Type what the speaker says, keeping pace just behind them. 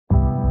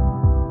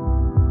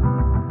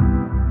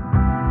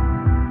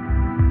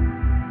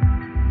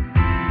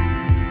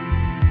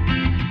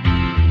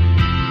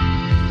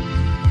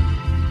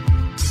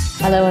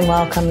Hello and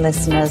welcome,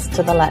 listeners,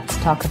 to the Let's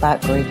Talk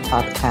About Grief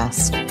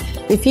podcast.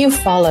 If you've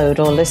followed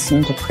or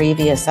listened to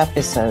previous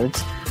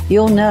episodes,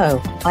 you'll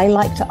know I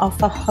like to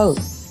offer hope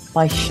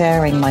by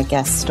sharing my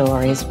guest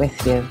stories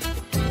with you.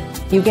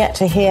 You get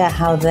to hear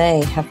how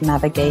they have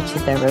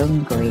navigated their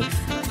own grief,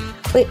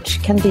 which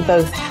can be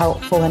both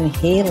helpful and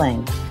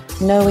healing,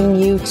 knowing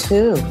you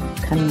too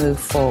can move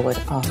forward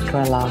after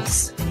a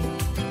loss.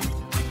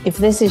 If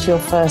this is your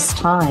first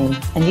time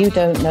and you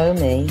don't know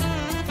me,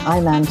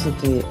 I'm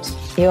Antidote,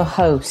 your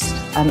host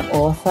and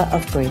author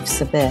of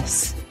Grief's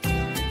Abyss.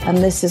 And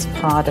this is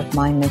part of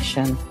my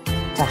mission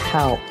to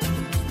help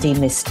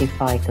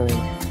demystify grief.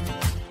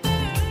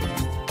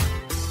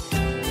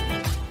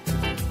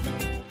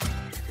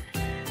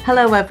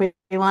 Hello,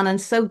 everyone, and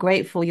so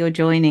grateful you're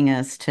joining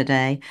us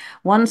today.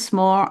 Once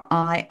more,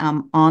 I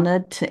am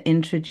honored to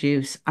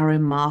introduce our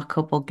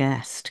remarkable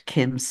guest,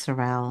 Kim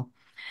Sorrelle.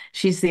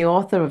 She's the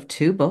author of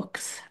 2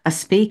 books, a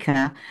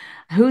speaker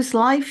whose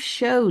life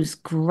shows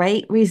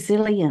great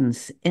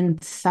resilience in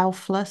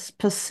selfless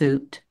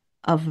pursuit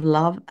of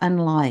love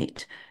and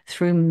light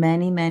through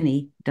many,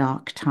 many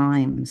dark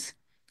times.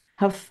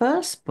 Her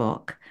first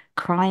book,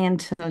 Cry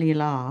Until You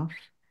Laugh,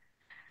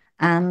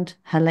 and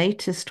her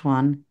latest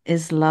one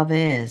is Love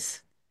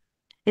Is.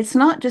 It's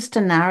not just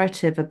a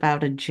narrative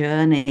about a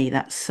journey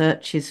that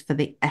searches for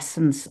the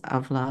essence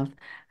of love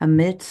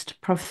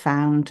amidst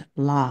profound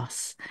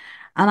loss.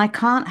 And I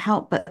can't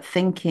help but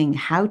thinking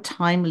how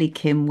timely,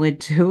 Kim, we're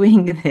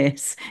doing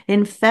this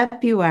in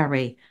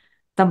February,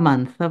 the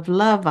month of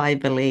love, I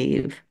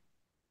believe.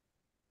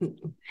 We'll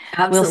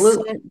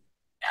Absolutely.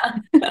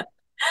 see. Yeah.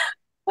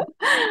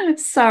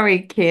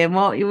 Sorry, Kim,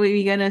 what were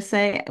you going to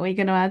say? Were you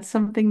going to add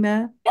something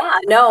there? Yeah,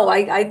 no,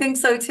 I think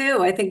so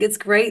too. I think it's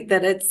great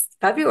that it's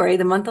February,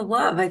 the month of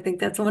love. I think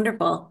that's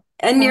wonderful.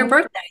 And your Oh,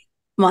 birthday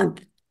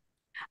month.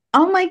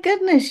 oh my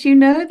goodness, you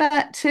know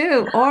that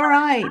too. All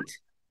right.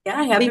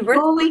 Yeah, happy birthday.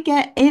 Before we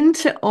get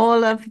into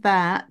all of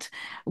that,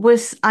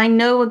 I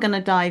know we're going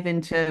to dive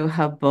into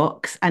her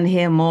books and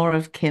hear more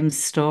of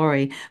Kim's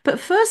story. But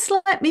first,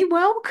 let me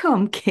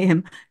welcome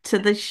Kim to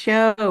the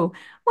show.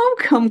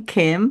 Welcome,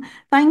 Kim.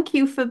 Thank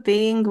you for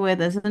being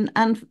with us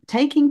and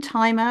taking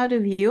time out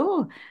of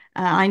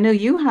I know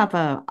you have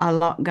a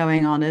lot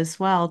going on as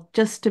well,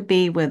 just to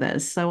be with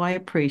us. So I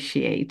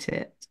appreciate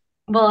it.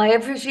 Well, I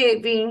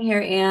appreciate being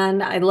here,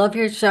 Anne. I love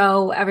your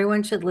show.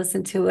 Everyone should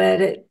listen to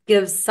it. It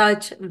gives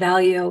such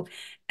value,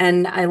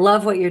 and I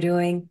love what you're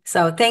doing.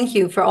 So thank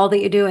you for all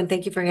that you do, and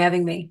thank you for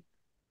having me.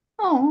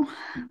 Oh,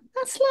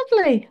 that's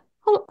lovely.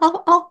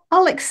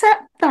 I'll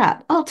accept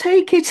that. I'll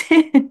take it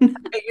in.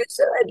 You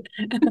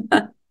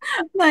should.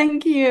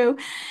 Thank you.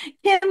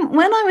 Kim,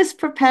 when I was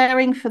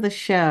preparing for the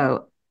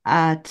show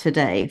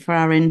today for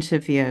our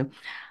interview,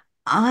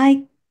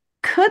 I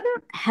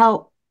couldn't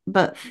help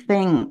but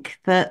think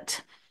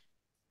that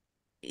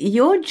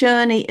your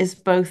journey is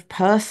both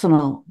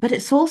personal, but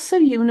it's also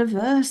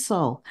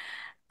universal.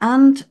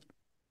 And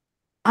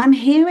I'm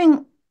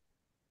hearing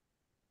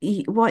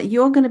what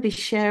you're going to be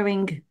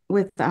sharing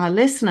with our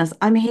listeners.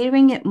 I'm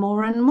hearing it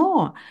more and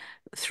more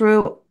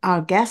through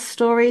our guest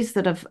stories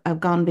that have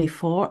gone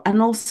before and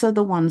also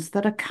the ones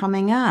that are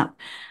coming up.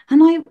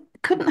 And I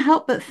couldn't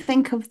help but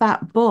think of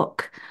that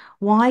book,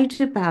 Why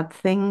Do Bad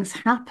Things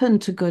Happen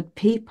to Good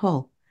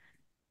People?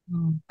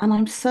 And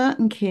I'm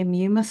certain, Kim,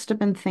 you must have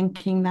been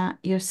thinking that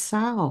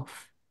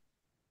yourself.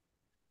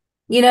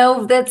 You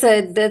know, that's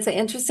an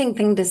interesting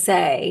thing to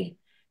say,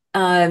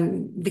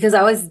 because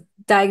I was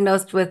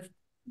diagnosed with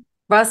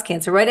breast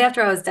cancer. Right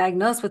after I was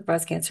diagnosed with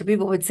breast cancer,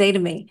 people would say to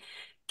me,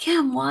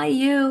 Kim, why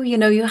you? You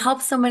know, you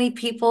help so many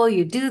people,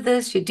 you do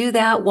this, you do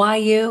that, why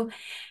you?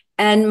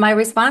 And my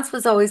response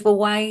was always, well,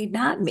 why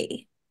not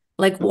me?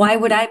 Like, why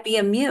would I be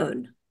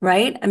immune?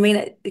 Right? I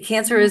mean, the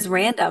cancer is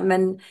random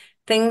and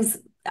things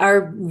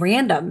are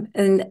random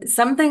and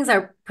some things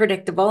are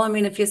predictable. I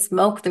mean, if you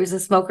smoke, there's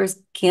a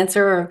smoker's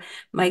cancer, or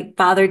my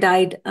father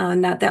died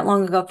not that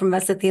long ago from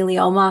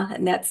mesothelioma,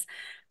 and that's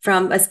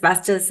from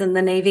asbestos in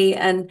the Navy.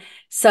 And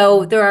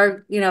so there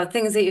are,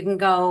 things that you can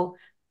go,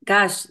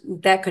 gosh,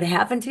 that could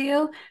happen to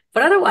you.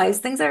 But otherwise,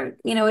 things are,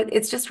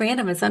 it's just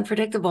random, it's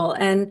unpredictable.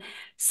 And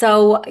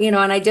so, and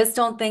I just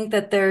don't think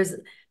that there's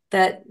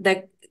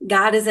that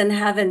God is in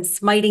heaven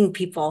smiting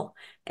people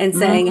and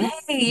saying, Mm,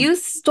 hey, you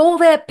stole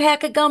that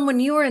pack of gum when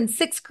you were in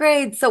 6th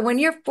grade. So when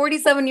you're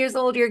 47 years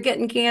old, you're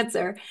getting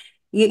cancer.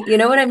 You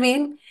know what I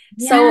mean?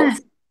 So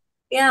yes.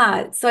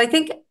 yeah. So I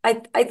think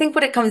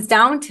what it comes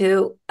down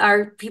to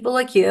are people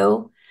like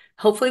you,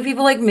 hopefully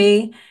people like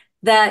me,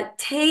 that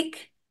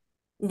take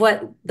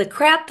what the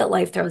crap that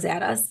life throws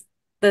at us,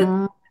 the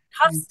Mm.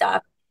 tough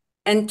stuff,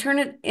 and turn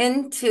it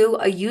into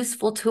a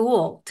useful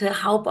tool to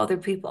help other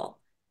people.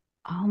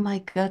 Oh my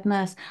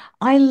goodness.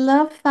 I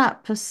love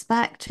that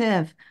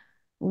perspective.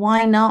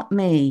 Why not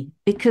me?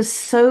 Because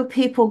so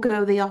people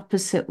go the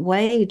opposite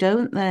way,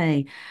 don't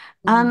they?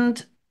 Mhm.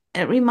 And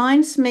it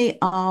reminds me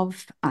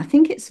of, I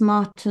think it's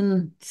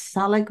Martin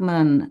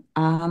Seligman,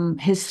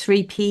 his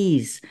 3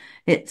 Ps.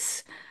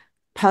 It's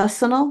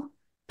personal,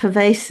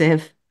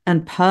 pervasive,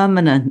 and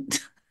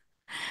permanent.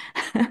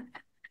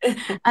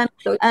 And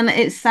So, and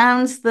it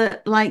sounds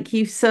that like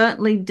you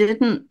certainly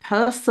didn't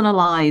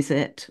personalize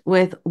it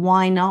with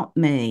why not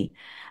me?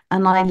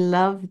 And I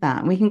love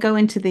that. We can go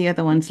into the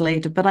other ones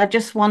later, but I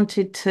just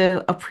wanted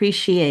to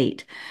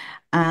appreciate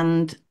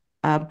and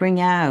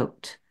bring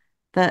out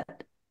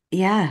that,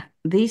 yeah,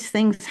 these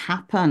things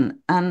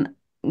happen and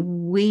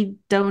we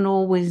don't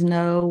always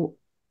know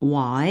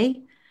why,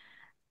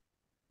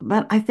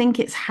 but I think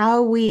it's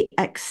how we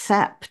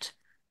accept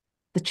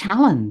the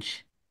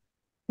challenge.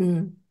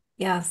 mm,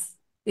 yes.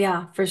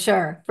 Yeah, for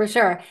sure. For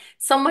sure.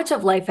 So much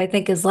of life, I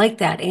think, is like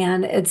that.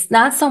 And it's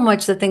not so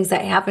much the things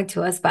that happen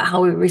to us, but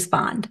how we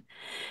respond.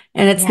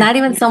 And it's Yeah. not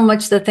even so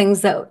much the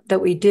things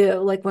that we do,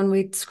 like when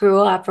we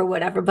screw up or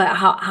whatever, but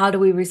how do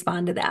we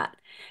respond to that?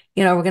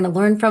 We're going to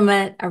learn from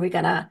it. Are we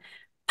going to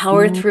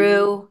power Mm,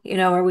 through?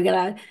 Are we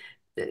going to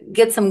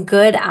get some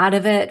good out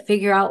of it,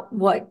 figure out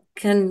what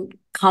can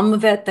come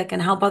of it that can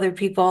help other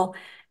people?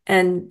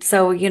 And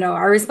so,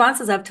 our response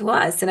is up to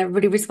us, and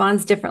everybody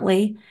responds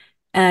differently.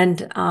 And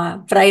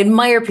but I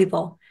admire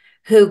people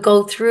who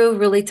go through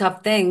really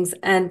tough things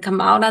and come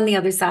out on the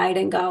other side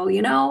and go,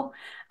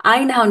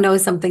 I now know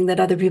something that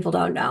other people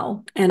don't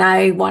know, and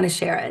I want to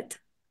share it.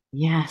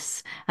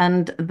 yes.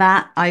 And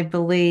that I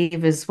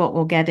believe is what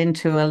we'll get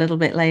into a little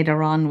bit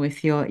later on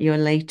with your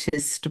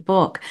latest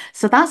book.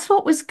 So that's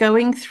what was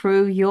going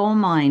through your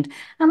mind.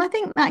 And I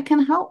think that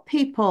can help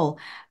people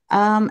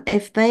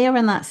if they are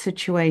in that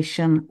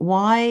situation.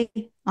 Why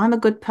I'm a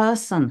good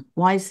person.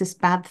 Why is this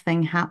bad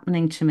thing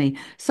happening to me?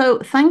 So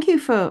thank you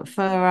for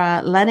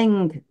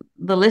letting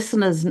the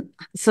listeners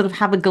sort of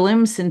have a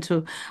glimpse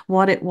into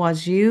what it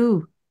was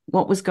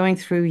what was going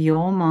through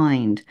your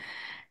mind.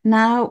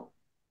 Now,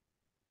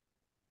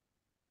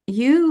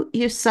 you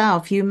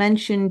yourself, you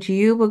mentioned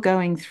you were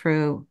going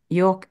through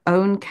your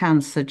own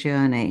cancer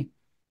journey.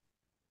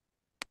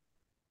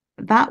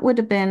 That would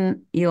have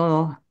been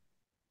your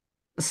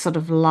sort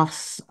of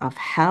loss of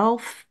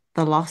health,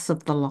 the loss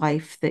of the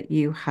life that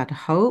you had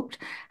hoped.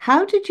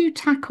 How did you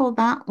tackle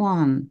that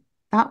one?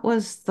 That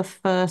was the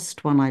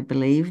first one, I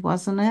believe,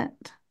 wasn't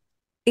it?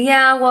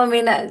 Yeah, well, I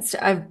mean,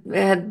 I've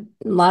had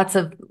lots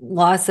of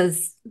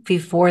losses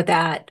before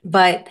that,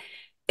 but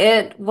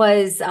it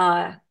was,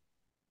 um,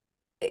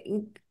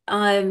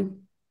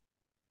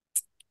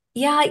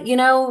 yeah,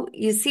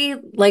 you see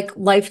like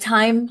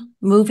Lifetime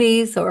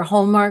movies or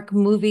Hallmark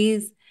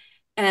movies,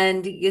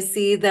 and you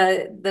see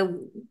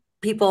the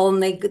people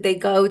and they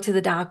go to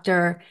the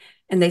doctor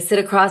and they sit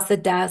across the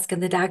desk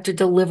and the doctor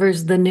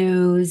delivers the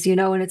news,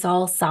 and it's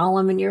all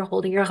solemn and you're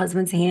holding your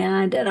husband's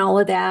hand and all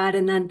of that.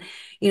 And then,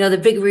 the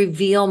big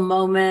reveal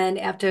moment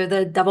after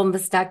the double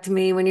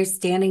mastectomy when they're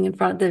standing in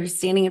front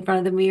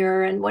of the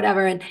mirror and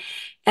whatever.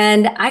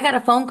 And I got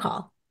a phone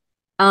call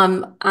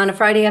on a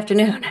Friday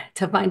afternoon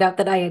to find out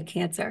that I had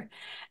cancer.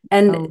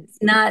 And Oh,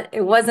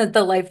 it wasn't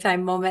the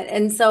Lifetime moment.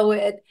 And so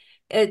it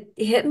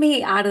hit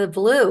me out of the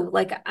blue.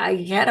 Like I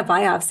had a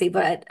biopsy,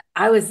 but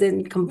I was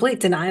in complete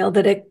denial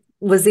that it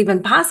was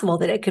even possible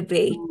that it could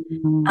be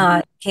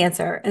mm,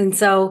 cancer. And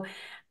so,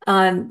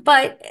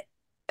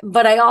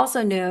 but I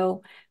also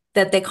knew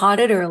that they caught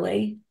it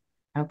early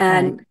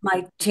okay. and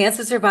my chance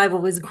of survival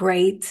was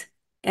great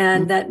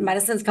Mm. and that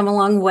medicine's come a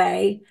long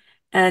way.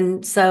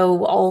 And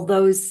so all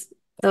those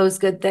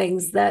good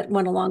things that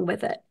went along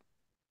with it.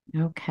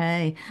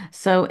 Okay.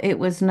 So it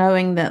was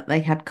knowing that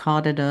they had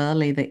carded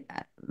early,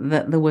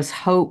 that there was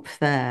hope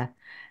there.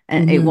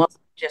 And it Mhm.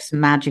 wasn't just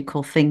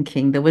magical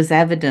thinking. There was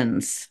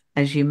evidence,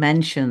 as you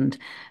mentioned,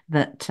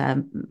 that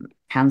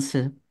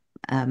cancer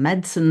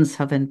medicines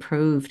have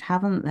improved,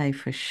 haven't they,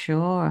 for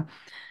sure?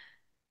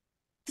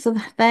 So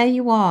there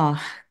you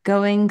are,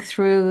 going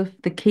through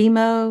the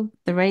chemo,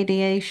 the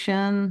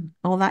radiation,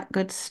 all that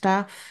good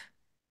stuff,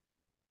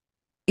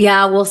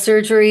 Yeah, well,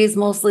 surgeries,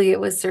 mostly it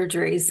was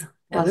surgeries.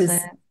 It was it?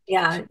 was,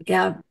 yeah,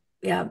 yeah,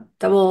 yeah.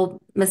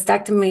 Double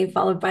mastectomy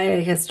followed by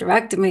a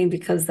hysterectomy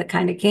because the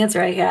kind of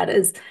cancer I had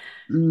is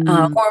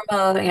Mm,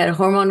 hormone, I had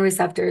hormone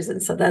receptors.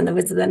 And so then there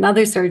was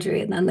another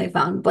surgery and then they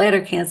found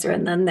bladder cancer.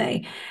 And then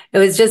it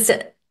was just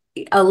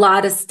a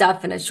lot of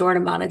stuff in a short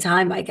amount of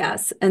time, I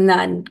guess. And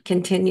then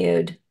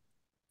continued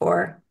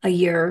for a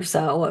year or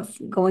so of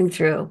going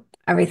through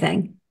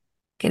everything,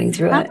 getting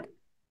through how it.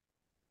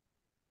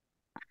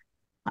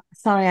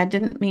 Sorry, I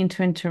didn't mean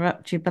to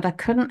interrupt you, but I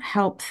couldn't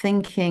help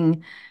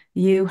thinking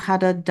you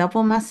had a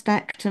double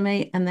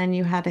mastectomy and then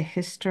you had a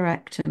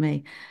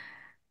hysterectomy.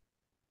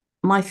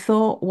 My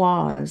thought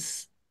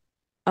was,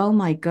 oh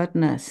my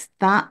goodness,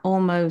 that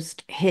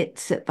almost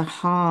hits at the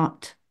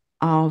heart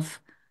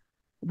of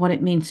what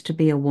it means to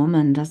be a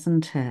woman,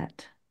 doesn't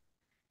it?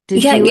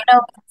 Did Yeah, you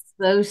have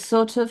those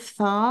sort of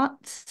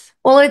thoughts?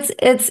 well,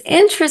 it's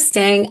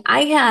interesting.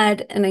 I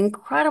had an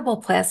incredible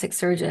plastic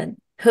surgeon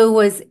who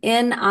was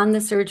in on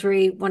the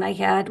surgery when I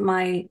had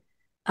my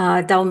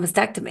double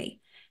mastectomy.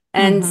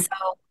 And Hmm. so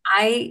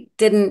I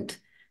didn't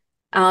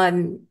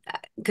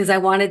because I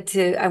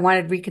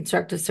wanted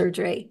reconstructive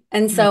surgery.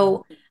 And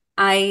so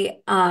I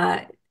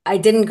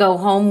didn't go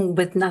home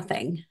with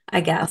nothing,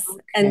 I guess.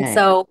 And Okay.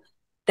 so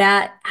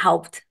that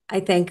helped, I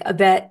think, a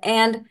bit.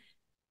 And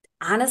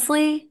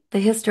honestly, the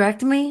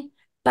hysterectomy,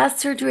 best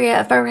surgery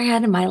I've ever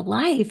had in my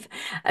life.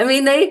 I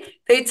mean,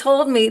 they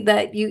told me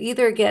that you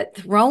either get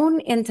thrown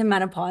into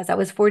menopause. I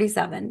was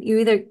 47.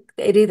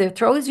 It either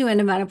throws you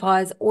into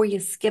menopause or you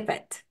skip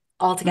it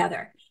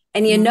altogether.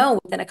 And you Mhm. know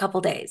within a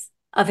couple days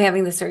of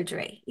having the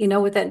surgery, you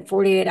know within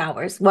 48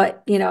 hours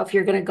what, if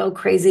you're going to go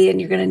crazy and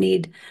you're going to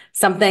need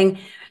something.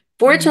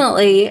 Mhm.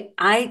 Fortunately,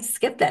 I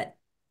skipped it.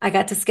 I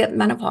got to skip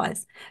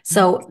menopause.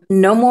 Mhm. So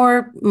no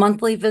more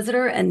monthly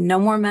visitor and no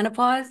more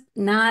menopause.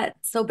 Not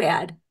so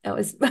bad. That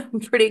was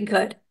pretty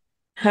good.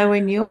 So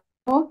in your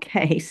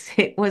case,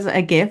 it was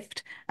a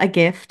gift,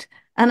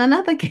 and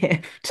another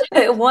gift.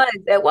 It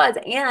was.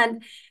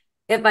 And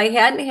if I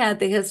hadn't had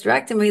the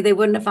hysterectomy, they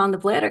wouldn't have found the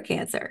bladder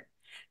cancer.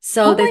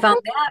 So Oh they my found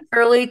God. that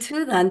early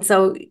too then.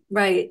 So,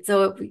 right.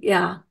 So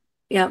yeah,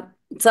 yeah.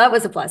 So that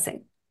was a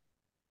blessing.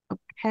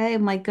 Okay,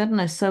 my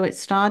goodness. So it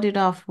started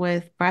off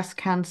with breast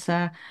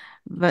cancer,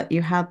 but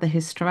you had the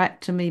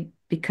hysterectomy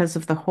because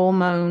of the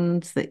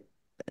hormones that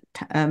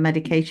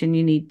medication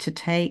you need to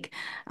take,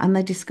 and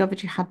they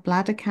discovered you had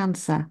bladder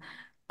cancer.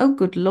 Oh,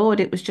 good Lord,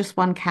 it was just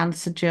one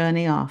cancer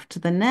journey after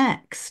the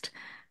next.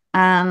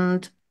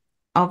 And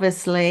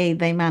obviously,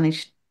 they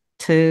managed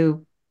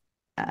to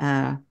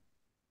uh,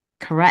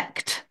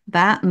 correct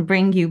that and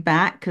bring you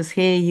back because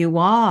here you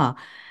are.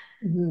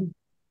 Mhm.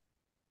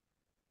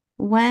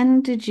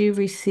 When did you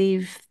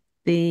receive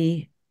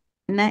the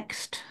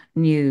next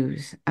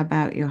news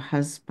about your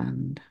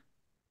husband?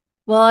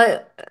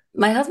 Well,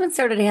 my husband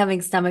started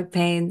having stomach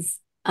pains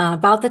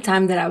about the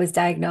time that I was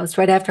diagnosed,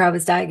 right after I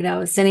was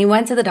diagnosed. And he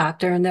went to the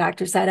doctor, and the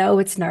doctor said, "Oh,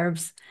 it's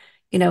nerves,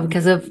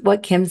 because of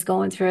what Kim's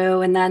going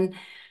through." And then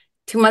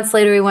 2 months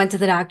later, he went to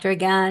the doctor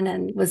again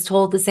and was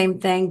told the same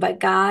thing, but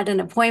got an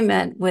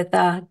appointment with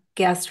a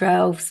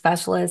gastro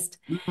specialist.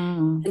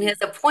 Mm, And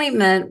his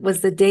appointment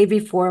was the day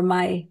before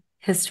my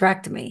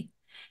hysterectomy.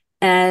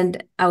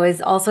 And I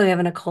was also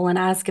having a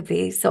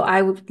colonoscopy. So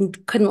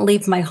couldn't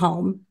leave my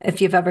home.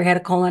 If you've ever had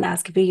a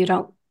colonoscopy, you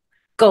don't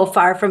go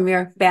far from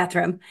your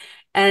bathroom.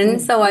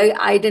 And mm, so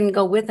I didn't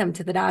go with him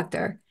to the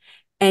doctor.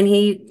 And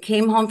he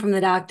came home from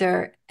the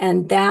doctor,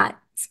 and that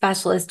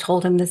specialist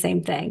told him the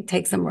same thing,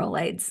 take some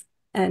Rolaids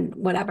and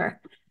whatever.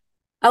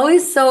 I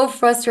was so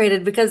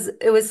frustrated because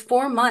it was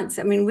 4 months.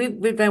 I mean,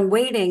 we've been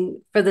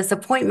waiting for this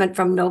appointment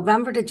from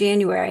November to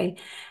January.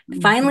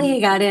 mhm, Finally,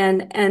 he got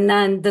in, and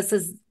then this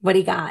is what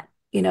he got.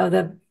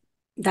 The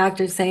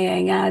doctor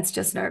saying, "Yeah, it's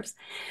just nerves."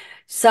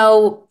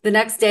 So the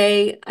next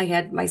day, I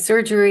had my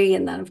surgery,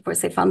 and then of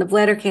course they found the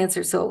bladder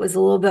cancer, so it was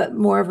a little bit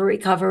more of a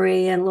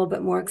recovery and a little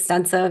bit more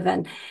extensive.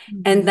 And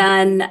mhm.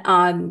 then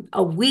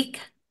a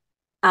week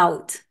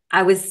out,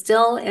 I was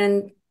still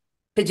in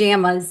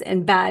pajamas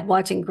in bed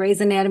watching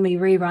Grey's Anatomy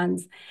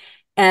reruns,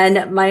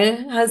 and my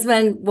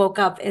husband woke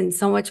up in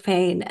so much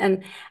pain.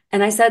 And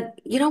I said,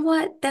 "You know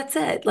what? That's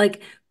it.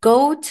 Like,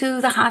 go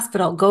to the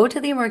hospital, go to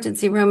the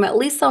emergency room. At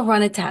least they'll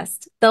run a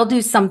test. They'll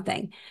do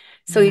something."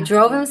 So he Yeah.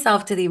 drove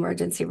himself to the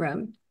emergency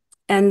room.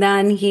 And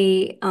then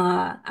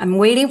I'm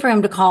waiting for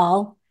him to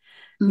call.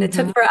 And it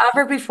took Mhm.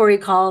 forever before he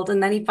called.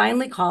 And then he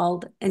finally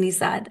called and he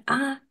said,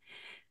 "I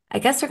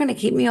guess they're going to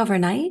keep me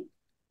overnight."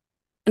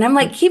 And I'm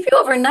like, "Keep you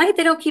overnight?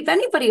 They don't keep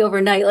anybody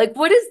overnight. Like,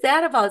 what is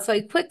that about?" So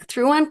I quick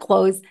threw on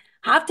clothes,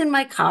 hopped in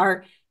my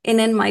car, and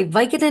in my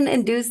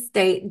Vicodin-induced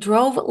state,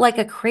 drove like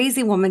a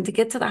crazy woman to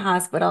get to the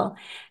hospital.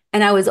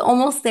 And I was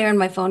almost there, and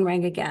my phone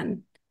rang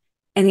again.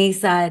 And he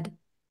said,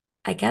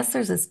 "I guess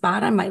there's a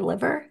spot on my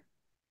liver."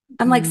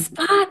 I'm like, Mm,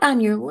 "Spot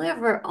on your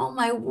liver? Oh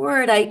my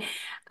word."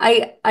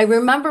 I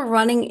remember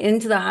running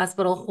into the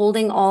hospital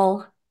holding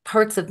all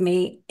parts of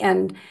me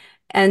and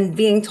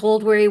being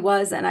told where he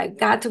was, and I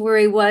got to where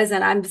he was,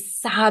 and I'm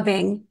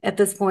sobbing at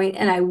this point,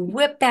 and I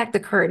whip back the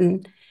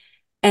curtain,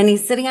 and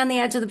he's sitting on the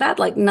edge of the bed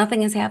like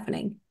nothing is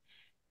happening.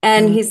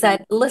 And mm. he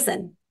said,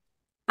 "Listen,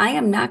 I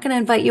am not going to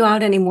invite you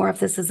out anymore if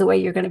this is the way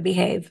you're going to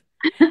behave."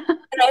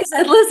 And I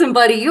said, "Listen,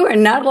 buddy, you are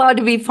not allowed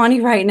to be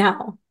funny right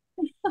now."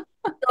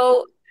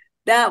 So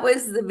that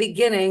was the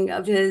beginning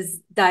of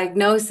his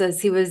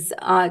diagnosis. He was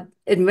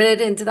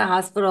admitted into the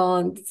hospital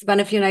and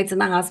spent a few nights in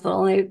the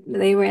hospital.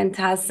 They ran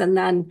tests, and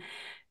then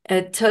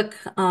it took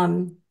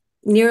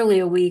nearly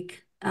a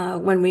week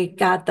when we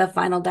got the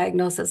final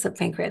diagnosis of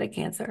pancreatic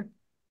cancer.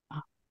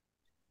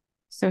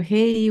 So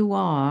here you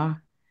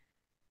are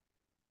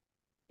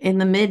in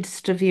the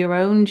midst of your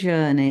own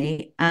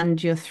journey,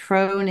 and you're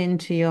thrown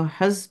into your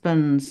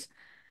husband's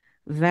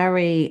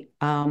very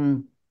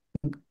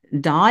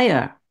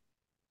dire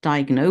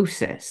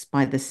diagnosis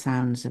by the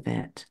sounds of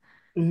it.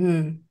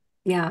 Hmm.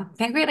 Yeah,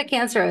 pancreatic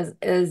cancer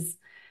is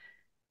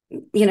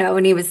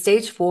when he was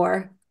stage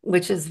 4,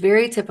 which is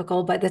very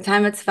typical. By the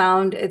time it's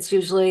found, it's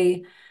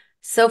usually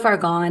so far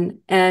gone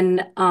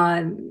and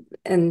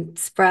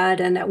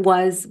spread. And it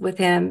was with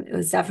him. It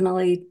was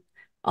definitely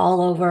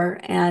all over.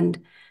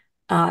 And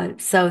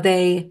so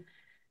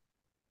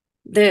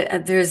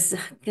there's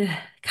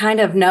kind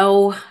of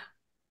no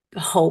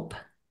hope,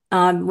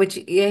 which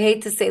you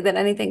hate to say that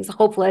anything's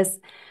hopeless,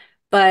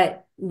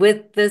 but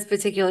with this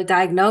particular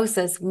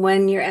diagnosis,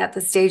 when you're at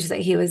the stage that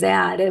he was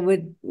at, it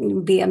would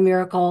be a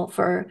miracle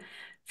for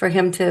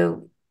him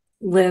to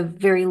live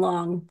very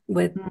long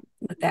with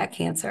that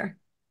cancer.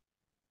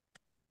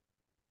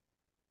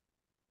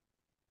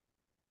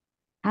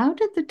 How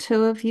did the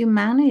two of you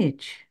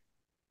manage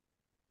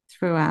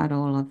throughout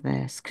all of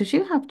this? Because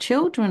you have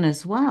children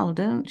as well,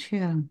 don't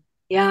you?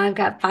 Yeah, I've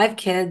got 5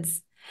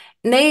 kids.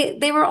 And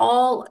they were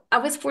all, I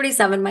was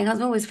 47, my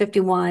husband was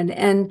 51,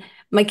 and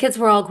my kids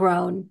were all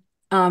grown.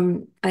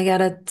 I got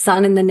a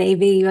son in the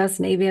Navy, US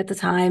Navy at the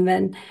time,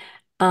 and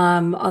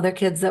other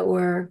kids that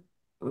were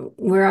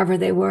wherever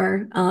they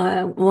were,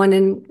 one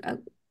in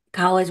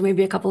college,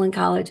 maybe a couple in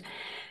college,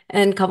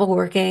 and a couple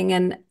working.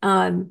 And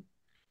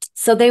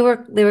so they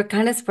were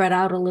kind of spread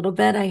out a little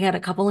bit. I had a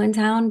couple in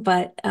town,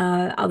 but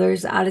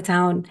others out of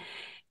town.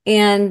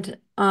 And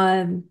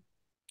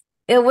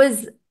it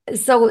was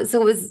so it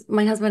was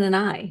my husband and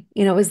I,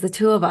 it was the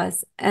two of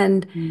us.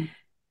 And Mm.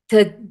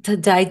 to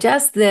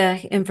digest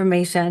the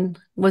information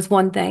was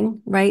one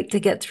thing, right? To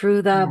get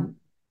through Yeah.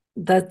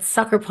 the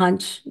sucker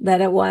punch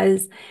that it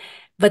was,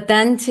 but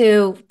then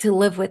to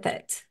live with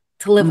it,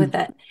 to live with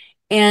Mm. it.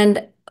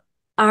 And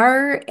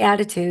our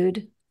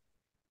attitude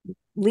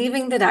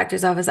leaving the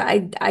doctor's office,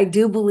 I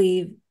do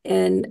believe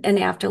in an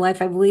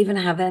afterlife. I believe in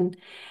heaven,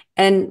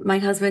 and my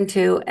husband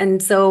too.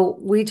 And so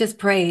we just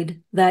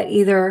prayed that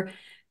either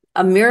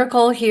a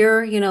miracle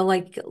here,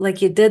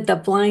 like you did the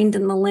blind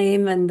and the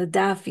lame and the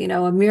deaf,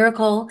 a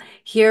miracle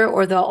here,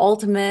 or the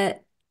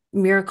ultimate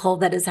miracle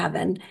that is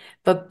heaven.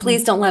 But Mm.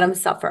 please don't let him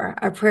suffer.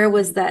 Our prayer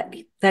was that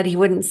he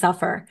wouldn't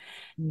suffer.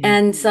 Yeah.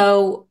 And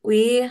so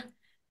we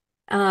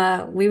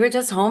were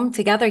just home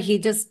together. He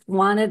just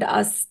wanted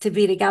us to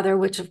be together,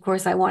 which of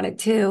course I wanted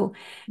too.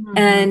 Hmm.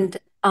 And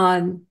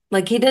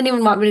like he didn't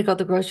even want me to go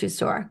to the grocery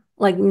store.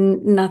 Like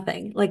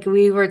nothing. Like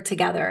we were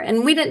together.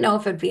 And we didn't know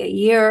if it'd be a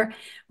year.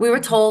 We were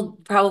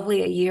told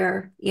probably a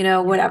year, Yeah.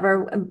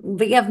 whatever.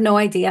 But you have no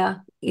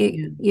idea. You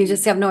Yeah. you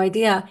just have no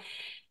idea.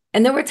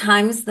 And there were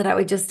times that I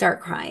would just start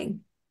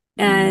crying.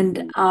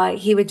 Mm. And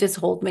he would just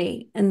hold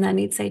me. And then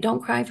he'd say,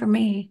 "Don't cry for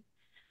me.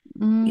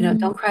 Mm.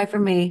 Don't cry for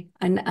me.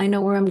 I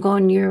know where I'm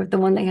going. You're the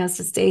one that has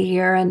to stay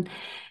here."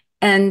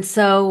 And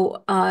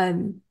so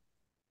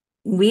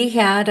we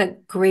had a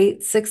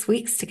great 6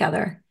 weeks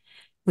together.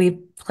 We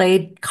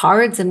played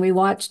cards and we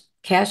watched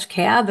Cash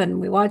Cab and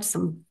we watched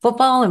some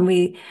football, and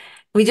we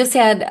just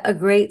had a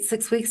great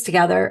 6 weeks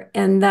together.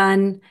 And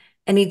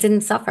he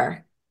didn't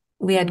suffer.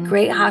 We had Mm.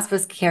 great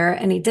hospice care,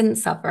 and he didn't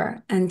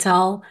suffer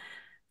until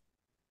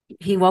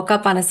he woke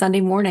up on a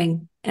Sunday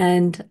morning.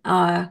 And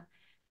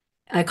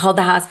I called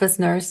the hospice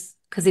nurse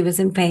because he was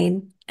in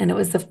pain, and it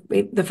was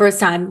the first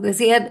time because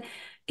he had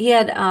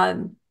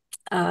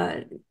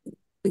uh,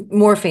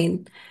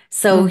 morphine,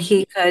 so Mm.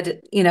 he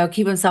could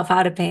keep himself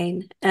out of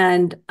pain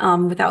and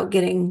without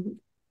getting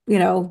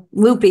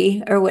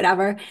loopy or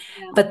whatever.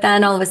 Yeah. But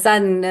then all of a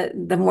sudden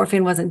the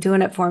morphine wasn't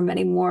doing it for him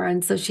anymore,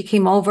 and so she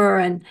came over,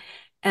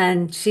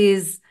 and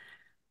she's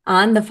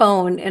on the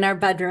phone in our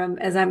bedroom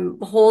as I'm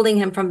holding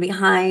him from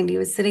behind. He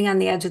was sitting on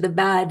the edge of the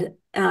bed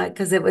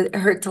because it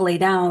hurt to lay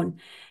down.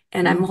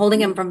 And I'm Mm.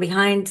 holding him from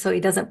behind so he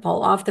doesn't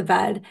fall off the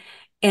bed.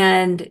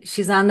 And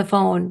she's on the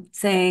phone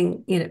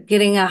saying,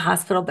 getting a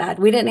hospital bed.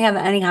 We didn't have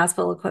any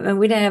hospital equipment.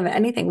 We didn't have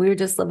anything. We were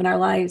just living our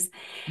lives.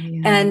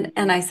 Yeah.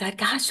 And I said,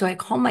 "Gosh, do I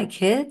call my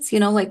kids?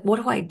 Like,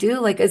 what do I do?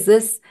 Like, is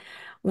this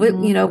what,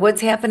 Mm.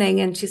 what's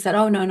happening?" And she said,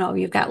 "Oh, no, no,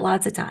 you've got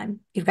lots of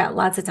time. You've got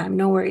lots of time.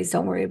 No worries.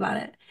 Don't worry about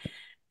it."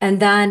 And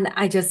then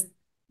I just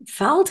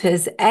felt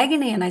his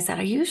agony, and I said,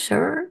 "Are you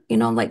sure?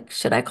 Like,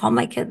 should I call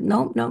my kid?"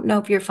 "Nope, nope,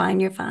 nope. You're fine.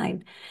 You're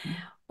fine."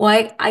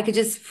 Well, I could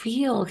just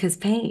feel his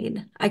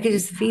pain. I could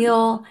just Yeah.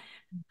 feel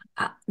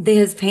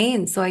his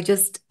pain. So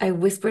I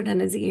whispered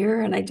in his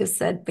ear and I just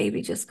said,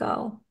 "Baby, just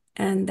go."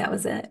 And that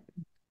was it.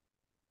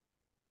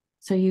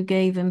 So you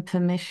gave him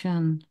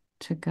permission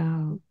to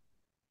go.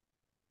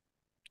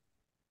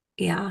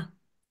 Yeah.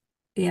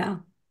 Yeah.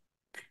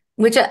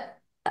 Which,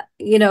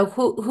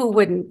 who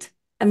wouldn't?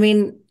 I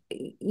mean,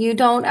 you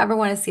don't ever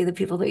want to see the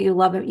people that you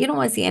love. You don't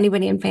want to see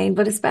anybody in pain,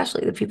 but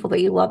especially the people that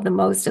you love the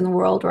most in the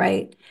world,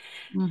 right?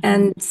 Hmm.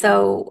 And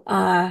so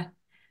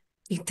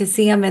to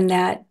see him in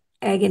that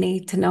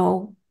agony, to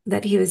know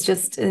that he was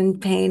just in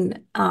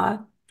pain,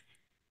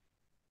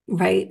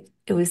 right?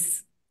 It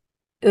was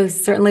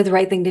certainly the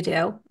right thing to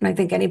do. And I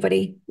think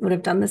anybody would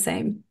have done the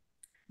same.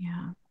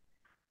 Yeah.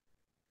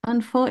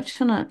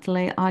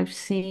 Unfortunately, I've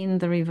seen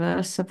the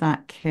reverse of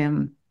that,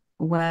 Kim,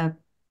 where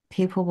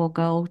people will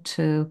go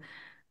to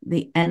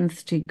the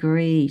nth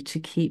degree to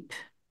keep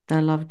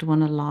their loved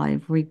one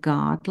alive,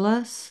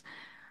 regardless.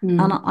 And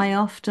Mm, I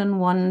often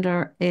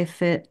wonder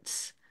if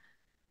it's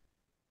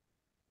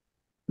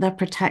they're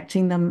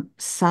protecting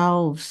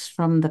themselves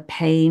from the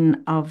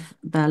pain of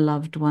their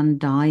loved one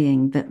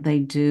dying that they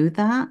do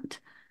that.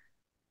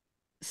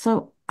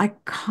 So I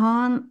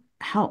can't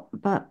help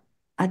but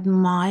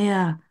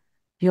admire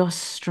your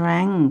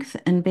strength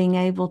and being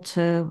able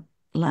to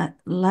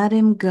let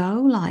him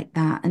go like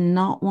that and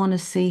not want to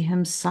see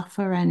him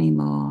suffer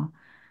anymore.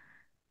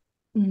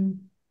 mm.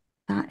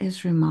 That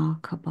is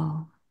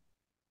remarkable.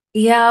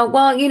 Yeah,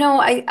 well,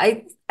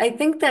 I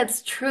think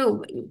that's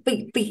true.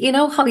 But you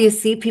know how you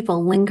see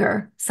people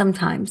linger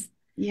sometimes.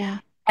 Yeah,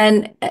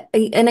 And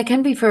it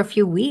can be for a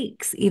few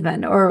weeks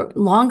even or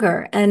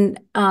longer. And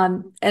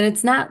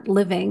it's not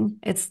living,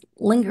 it's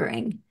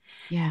lingering.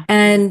 yeah,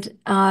 And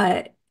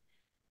I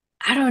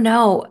don't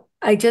know.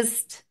 I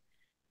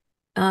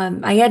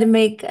had to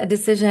make a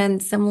decision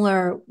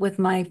similar with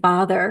my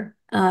father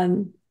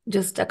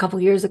just a couple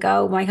years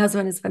ago. My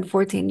husband has been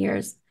 14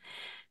 years.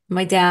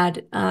 My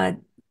dad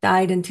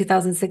died in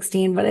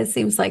 2016, but it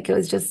seems like it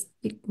was just,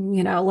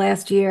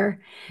 last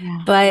year.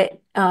 yeah,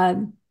 But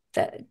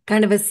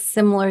kind of a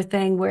similar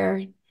thing where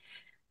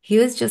he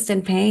was just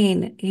in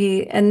pain.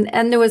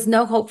 And there was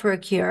no hope for a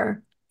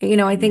cure. I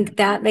yeah. think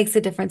that makes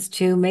a difference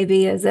too.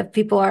 Maybe as if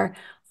people are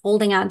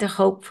holding on to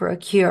hope for a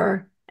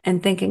cure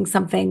and thinking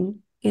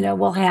something,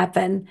 will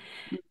happen,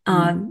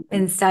 Mm,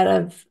 instead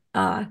of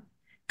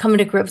coming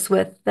to grips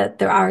with that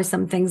there are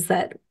some things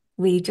that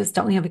we just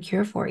don't have a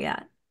cure for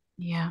yet.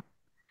 yeah.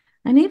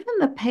 And even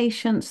the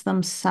patients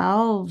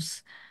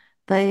themselves,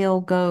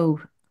 they'll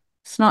go,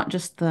 it's not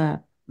just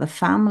the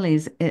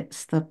families,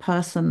 it's the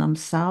person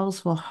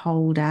themselves will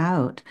hold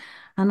out.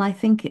 And I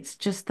think it's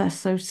just they're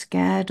so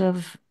scared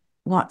of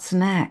what's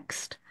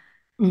next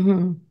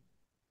Hmm.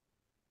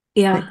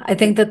 Yeah, that I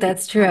think that it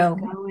that's kept true.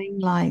 going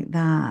like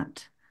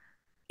that.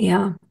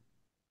 Yeah.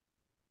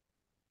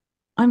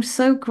 I'm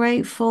so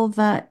grateful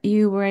that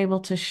you were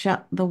able to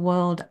shut the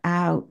world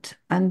out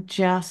and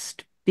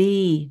just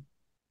be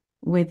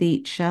with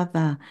each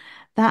other.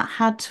 That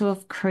had to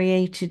have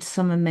created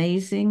some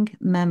amazing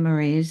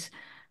memories.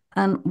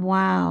 And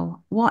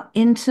wow, what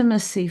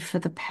intimacy for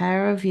the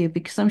pair of you,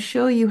 because I'm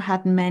sure you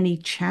had many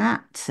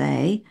chats,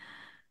 eh?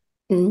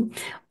 Mm.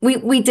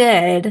 We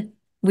did.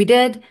 We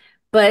did.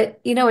 But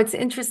what's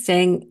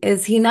interesting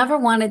is he never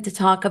wanted to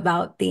talk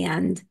about the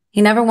end.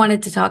 He never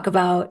wanted to talk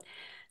about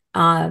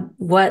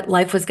what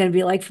life was going to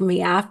be like for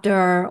me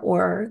after,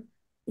 or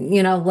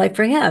life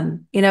for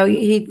him. He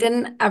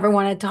didn't ever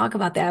want to talk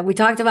about that. We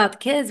talked about the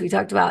kids, we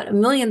talked about a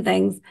million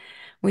things.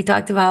 We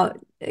talked about,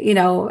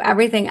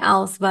 everything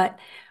else, but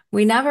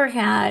we never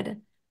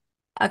had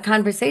a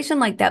conversation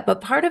like that.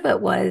 But part of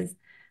it was,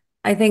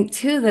 I think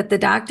too, that the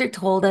doctor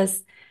told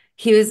us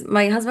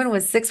my husband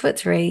was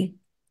 6'3"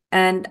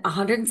 and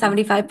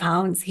 175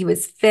 pounds. He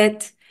was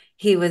fit.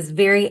 He was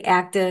very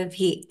active.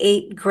 He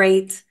ate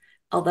great,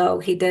 although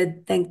he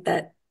did think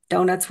that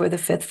donuts were the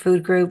fifth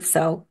food group.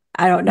 So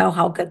I don't know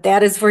how good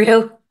that is for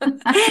you.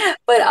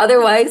 But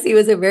otherwise, he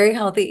was a very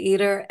healthy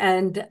eater,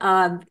 and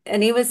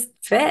he was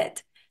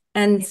fit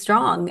and Yeah.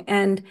 strong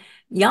and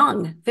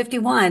young,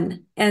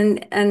 51.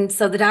 And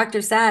so the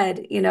doctor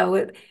said,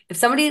 if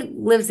somebody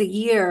lives a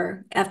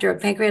year after a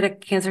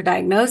pancreatic cancer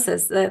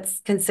diagnosis, that's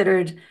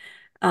considered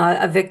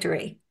a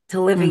victory to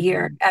live a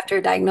year Mhm. after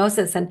a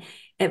diagnosis.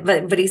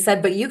 But he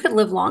said, but you could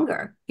live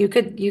longer. You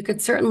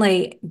could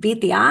certainly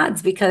beat the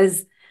odds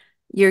because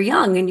you're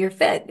young and you're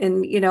fit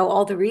and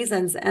all the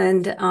reasons.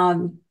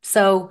 And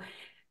so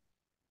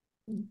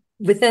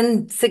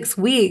within 6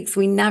 weeks,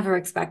 we never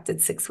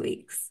expected 6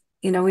 weeks.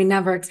 We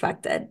never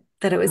expected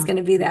that it was going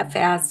to be that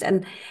fast.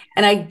 And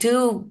I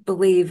do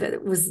believe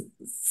it was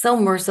so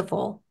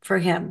merciful for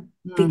him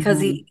because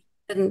Mhm. he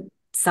didn't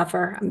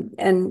suffer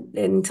and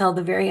until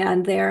the very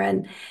end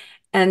there.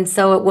 And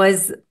so it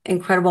was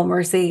incredible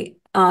mercy.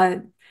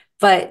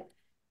 But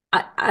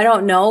I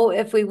don't know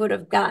if we would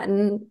have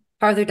gotten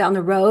farther down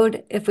the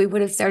road if we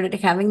would have started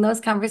having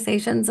those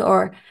conversations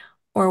or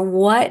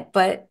what,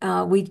 but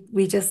we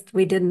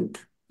didn't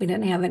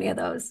have any of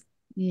those.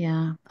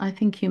 Yeah, I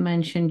think you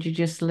mentioned you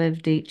just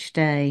lived each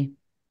day.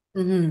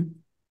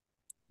 Hmm.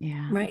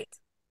 Yeah, Right,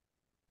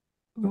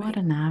 what right.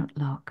 an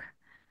outlook.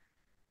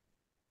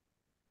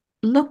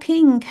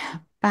 Looking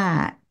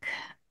back,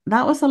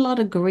 that was a lot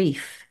of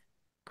grief,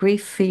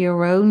 grief for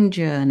your own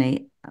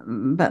journey,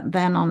 but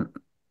then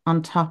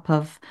on top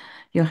of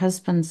your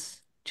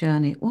husband's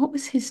journey. What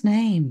was his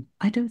name?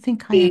 I don't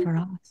think I Steve. ever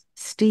asked.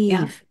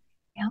 Yeah, Steve.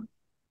 yeah.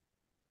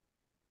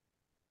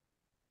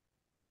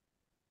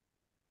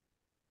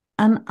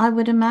 And I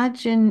would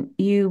imagine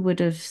you would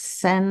have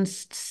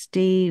sensed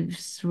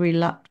Steve's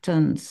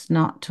reluctance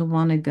not to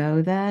want to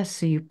go there,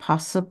 so you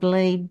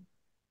possibly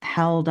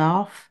held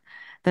off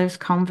those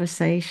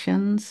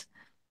conversations.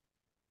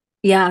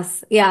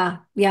 Yes, yeah,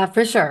 yeah,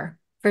 for sure,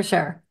 for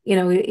sure.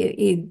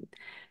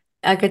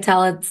 I could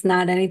tell it's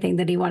not anything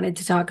that he wanted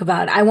to talk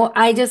about.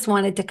 I just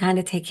wanted to kind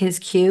of take his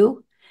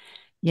cue,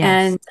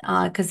 Yes.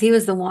 and because he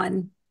was the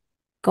one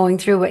going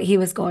through what he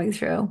was going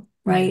through,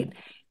 Yeah. right?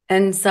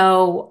 And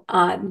so,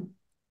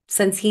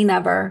 since he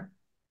never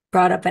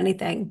brought up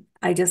anything,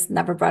 I just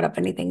never brought up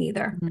anything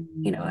either.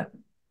 Mm,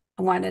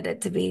 I wanted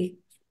it to be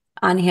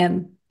on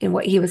him and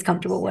what he was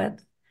comfortable yes.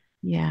 with.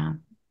 Yeah.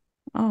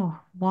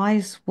 Oh,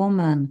 wise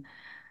woman.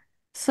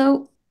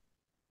 So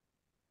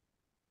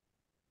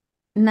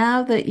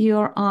now that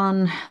you're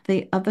on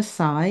the other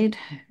side,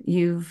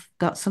 you've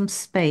got some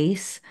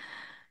space.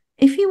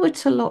 If you were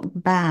to look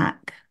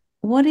back,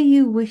 what do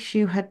you wish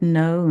you had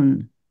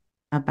known?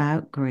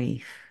 about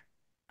grief,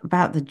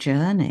 about the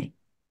journey.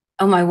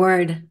 Oh my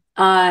word.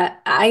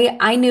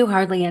 I knew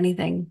hardly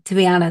anything, to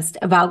be honest,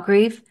 about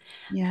grief.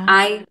 Yeah.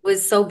 I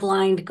was so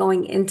blind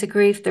going into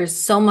grief. There's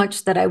so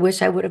much that I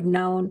wish I would have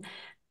known.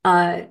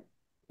 Uh,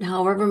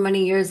 However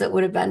many years it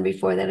would have been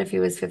before that, if he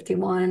was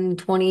 51,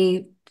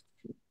 20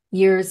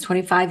 years,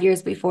 25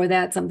 years before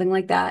that, something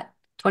like that,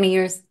 20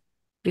 years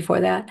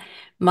before that.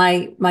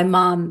 My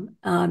mom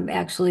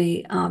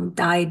actually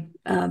died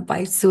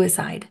by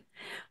suicide,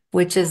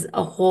 which is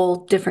a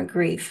whole different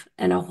grief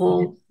and a Yeah.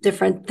 whole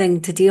different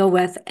thing to deal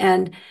with.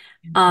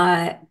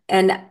 Uh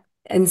and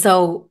and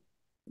so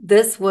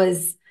this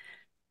was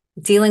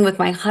dealing with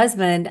my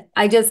husband.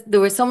 There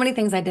were so many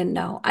things I didn't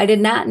know. I did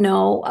not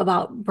know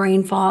about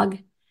brain fog.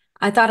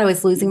 I thought I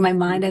was losing my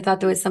mind. I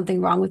thought there was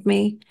something wrong with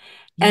me.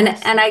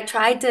 Yes. And I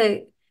tried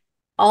to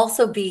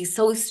also be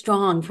so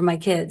strong for my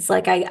kids.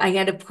 Like I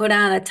had to put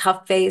on a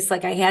tough face,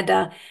 like I had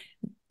to,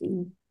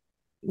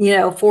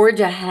 forge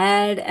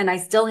ahead, and I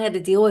still had to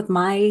deal with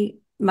my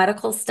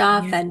medical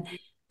stuff, Yeah. and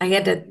I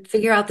had Yeah. to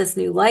figure out this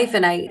new life.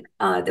 And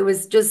there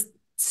was just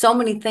so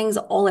many things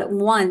all at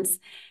once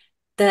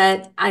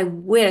that I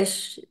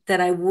wish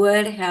that I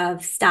would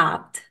have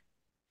stopped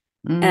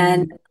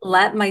and Mm.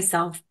 let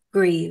myself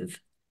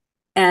grieve.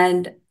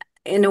 And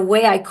in a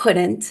way, I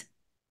couldn't,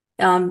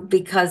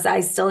 because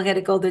I still had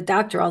to go to the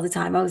doctor all the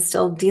time. I was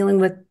still dealing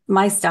with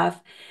my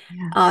stuff,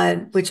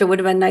 Yes. which it would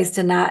have been nice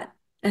to not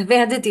have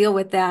had to deal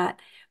with that,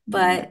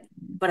 Yeah.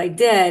 but I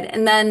did.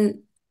 And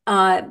then,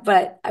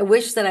 but I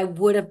wish that I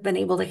would have been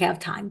able to have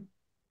time.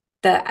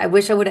 That I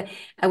wish I would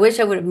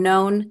have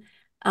known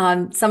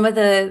some of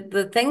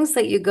the things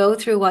that you go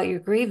through while you're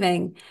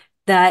grieving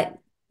that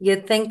you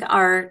think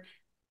are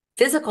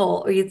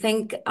physical, or you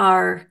think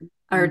Mm.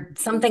 are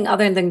something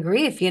other than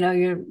grief.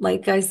 You're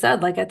like I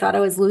said, like I thought I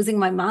was losing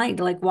my mind.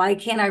 Like, why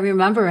can't I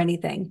remember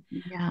anything?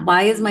 Yeah.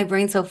 Why is my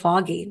brain so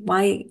foggy?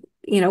 Why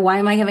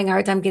am I having a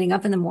hard time getting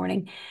up in the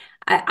morning?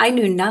 I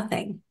knew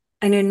nothing.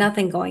 I knew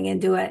nothing going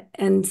into it.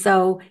 And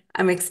so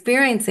I'm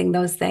experiencing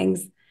those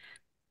things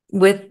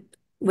with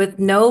with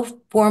no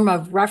form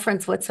of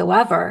reference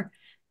whatsoever.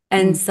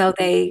 And Mm. so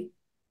they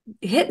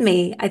hit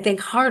me, I think,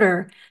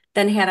 harder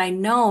than had I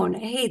known,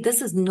 hey,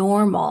 this is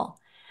normal.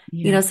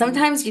 Yeah.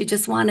 Sometimes you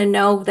just want to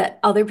know that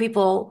other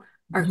people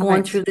are going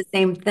Right. through the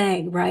same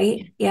thing,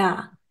 right?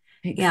 Yeah.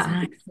 Yeah.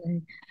 Yeah.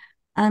 Exactly.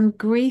 And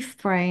grief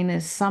brain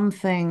is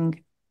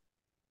something,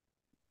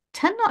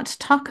 tend not to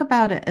talk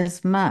about it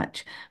as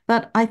much,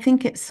 but I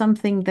think it's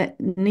something that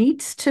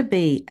needs to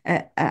be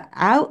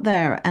out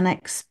there and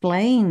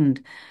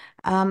explained.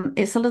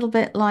 It's a little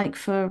bit like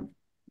for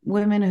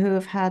women who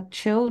have had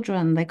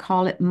children, they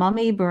call it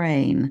mummy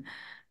brain,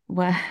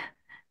 where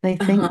they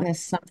think Uh-huh.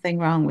 there's something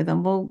wrong with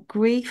them. Well,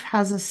 grief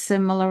has a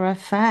similar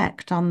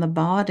effect on the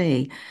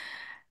body.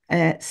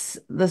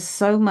 There's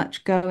so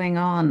much going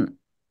on,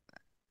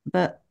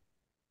 but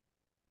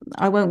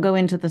I won't go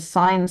into the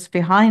science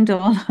behind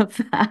all of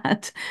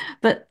that.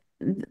 But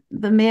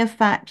the mere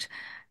fact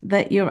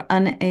that you're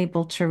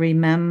unable to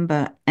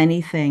remember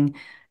anything,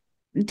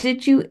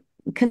 did you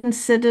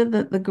consider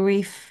that the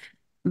grief,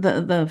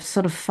 the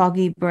sort of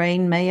foggy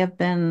brain may have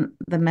been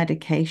the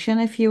medication,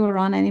 if you were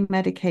on any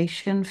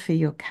medication for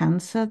your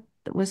cancer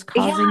that was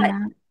causing Yeah,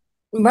 that?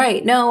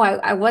 right. No,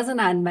 I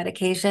wasn't on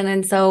medication.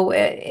 And so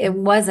it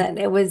wasn't.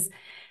 It was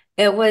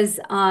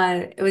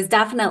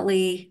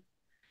definitely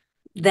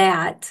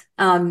that.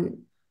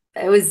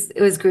 It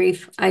was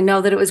grief. I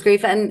know that it was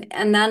grief. And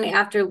then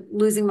after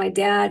losing my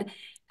dad,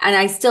 and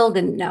I still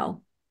didn't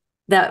know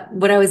that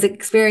what I was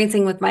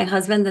experiencing with my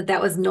husband,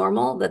 that was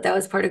normal, that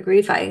was part of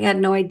grief. I had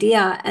no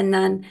idea. And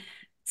then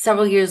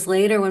several years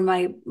later, when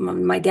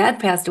my dad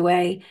passed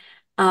away,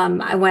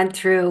 I went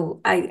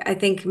through, I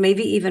think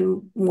maybe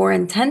even more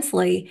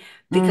intensely,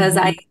 because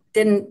I Hmm.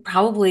 didn't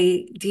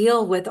probably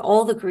deal with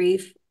all the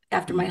grief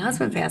after my Yeah.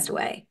 husband passed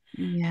away.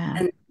 Yeah.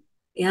 And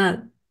yeah.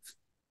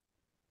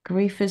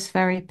 Grief is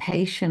very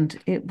patient.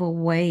 It will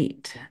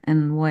wait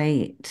and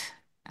wait,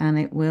 and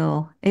it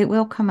will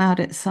come out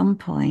at some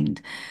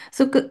point.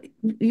 So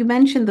you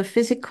mentioned the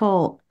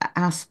physical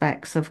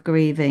aspects of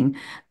grieving.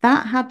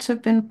 That had to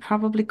have been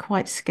probably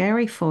quite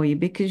scary for you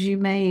because you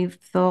may have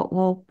thought,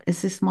 well,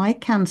 is this my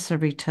cancer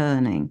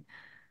returning?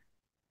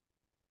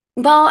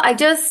 Well, I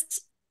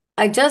just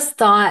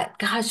thought,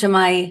 gosh,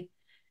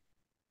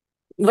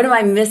 what am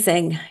I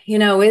missing?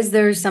 Is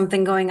there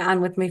something going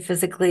on with me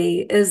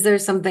physically? Is there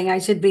something I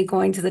should be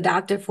going to the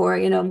doctor for?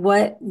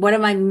 What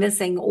am I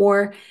missing?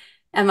 Or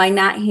am I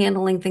not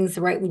handling things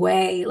the right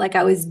way? Like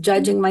I was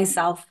judging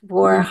myself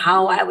for Mm.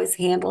 how I was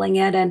handling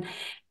it.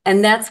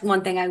 And that's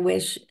one thing I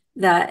wish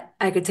that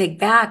I could take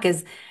back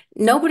is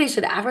nobody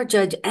should ever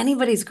judge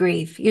anybody's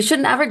grief. You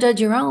shouldn't ever judge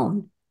your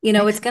own.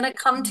 It's going to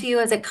come Exactly. to you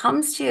as it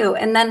comes to you.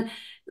 And then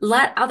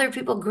let other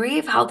people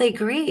grieve how they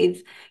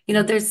grieve.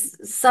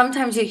 There's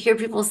sometimes you hear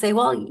people say,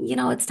 well,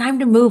 it's time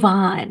to move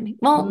on.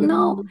 Well,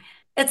 no, Mm.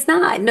 it's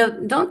not. No,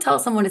 don't tell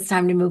someone it's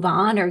time to move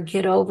on or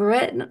get over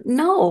it.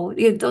 No,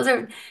 those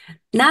are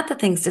not the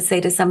things to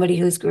say to somebody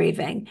who's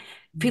grieving.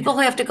 Yeah. People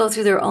have to go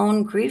through their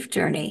own grief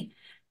journey.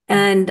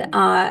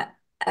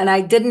 And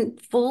I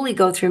didn't fully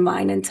go through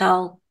mine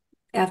until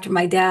after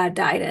my dad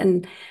died.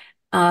 And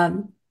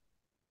um,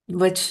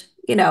 which,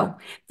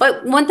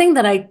 but one thing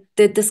that I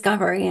did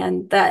discover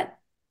and that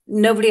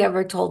nobody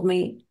ever told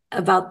me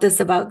about this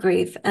about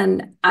grief,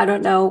 and I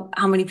don't know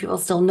how many people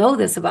still know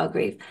this about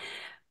grief,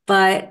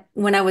 but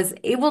when I was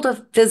able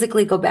to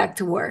physically go back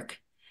to work,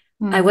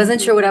 I Mm-hmm.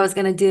 wasn't sure what I was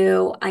going to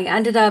do. I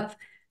ended up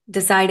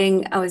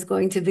deciding I was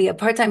going to be a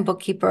part-time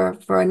bookkeeper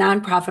for a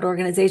nonprofit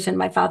organization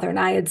my father and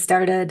I had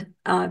started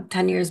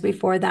 10 years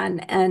before then.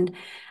 And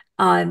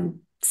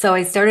so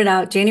I started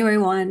out January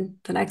 1,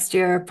 the next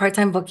year,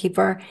 part-time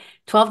bookkeeper.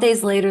 12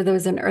 days later, there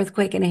was an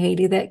earthquake in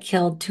Haiti that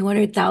killed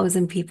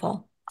 200,000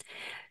 people.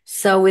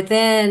 So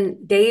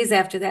within days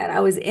after that, I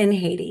was in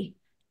Haiti.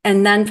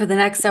 And then for the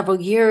next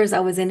several years, I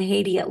was in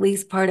Haiti at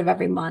least part of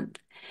every month.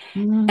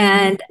 Mm-hmm.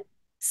 And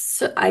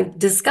so I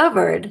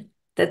discovered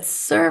that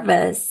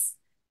service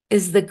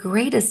is the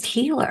greatest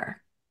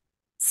healer.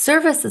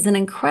 Service is an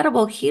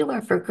incredible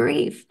healer for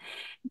grief.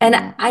 And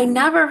Yeah. I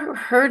never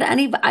heard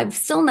I've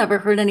still never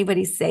heard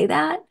anybody say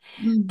that,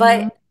 Mm-hmm.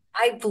 but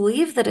I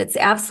believe that it's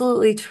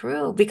absolutely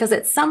true because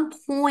at some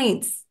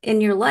points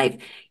in your life,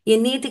 you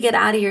need to get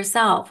out of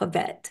yourself a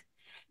bit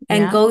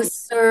and Yeah. go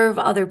serve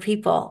other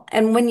people.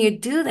 And when you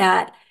do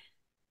that,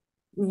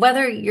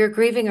 whether you're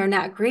grieving or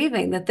not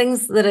grieving, the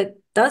things that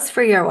it does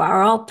for you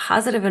are all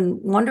positive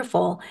and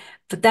wonderful.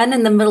 But then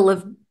in the middle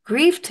of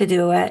grief to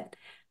do it,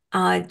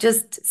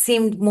 just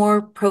seemed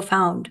more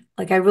profound.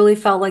 Like I really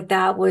felt like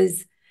that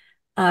was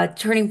a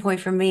turning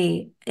point for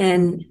me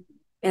Mm.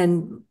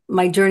 in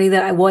my journey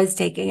that I was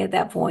taking at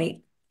that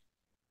point.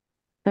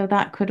 So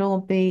that could all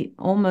be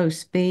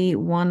almost be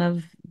one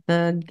of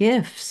the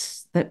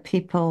gifts that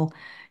people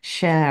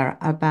share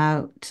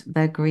about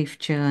their grief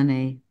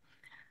journey.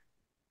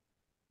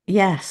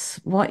 Yes,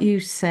 what you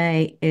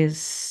say is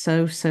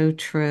so, so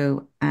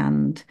true.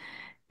 And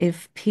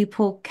if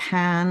people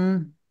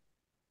can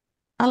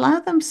allow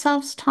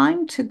themselves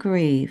time to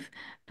grieve,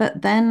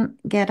 but then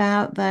get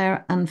out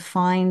there and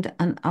find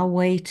a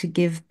way to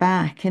give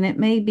back. And it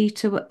may be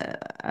to,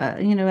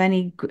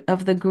 any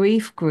of the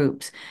grief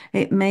groups.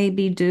 It may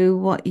be do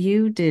what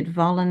you did,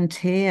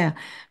 volunteer,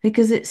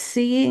 because it's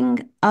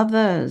seeing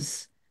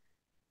others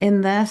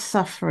in their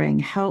suffering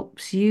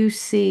helps you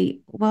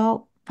see,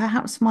 well,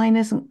 perhaps mine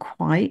isn't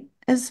quite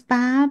as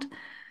bad.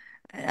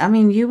 I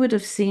mean, you would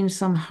have seen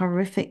some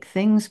horrific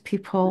things,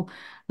 people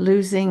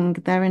losing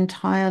their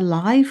entire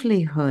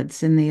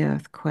livelihoods in the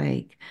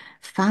earthquake,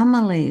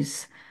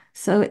 families.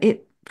 So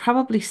it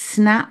probably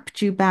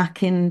snapped you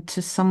back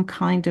into some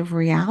kind of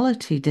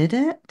reality, did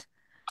it?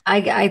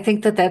 I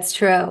think that that's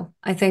true.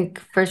 I think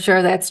for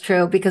sure that's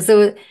true because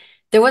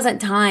there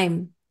wasn't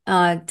time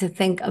to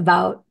think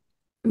about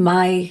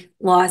my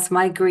loss,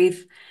 my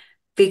grief,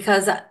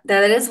 because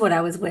that is what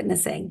I was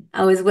witnessing.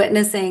 I was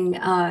witnessing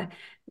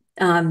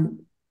um,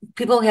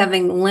 people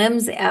having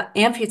limbs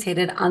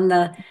amputated on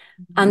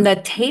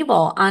the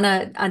table, on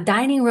a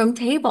dining room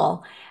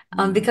table,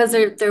 Mm. because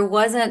there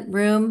wasn't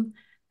room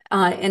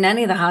in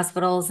any of the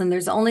hospitals, and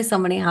there's only so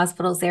many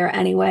hospitals there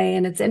anyway.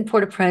 And it's in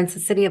Port-au-Prince, a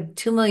city of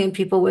 2 million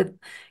people with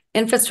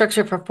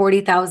infrastructure for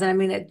 40,000. I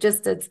mean,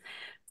 it's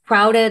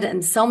crowded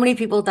and so many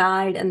people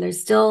died and they're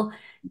still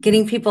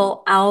getting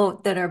people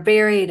out that are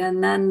buried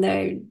and then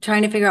they're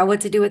trying to figure out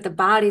what to do with the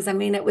bodies. I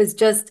mean, it was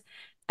just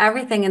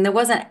everything. And there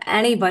wasn't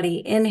anybody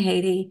in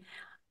Haiti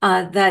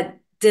that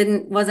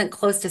didn't wasn't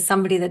close to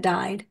somebody that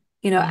died.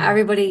 Yeah.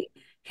 Everybody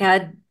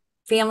had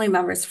family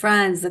members,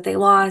 friends that they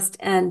lost.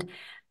 And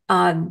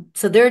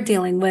so they're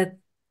dealing with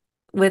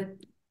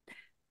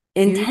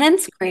Huge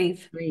intense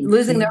grief, grief.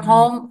 losing their Yeah.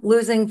 home,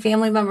 losing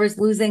family members,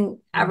 losing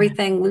Yeah.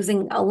 everything,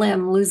 losing a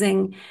limb,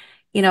 losing,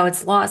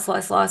 it's loss,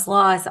 loss, loss,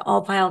 loss,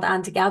 all piled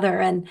on together.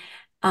 And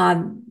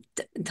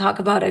talk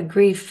about a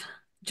grief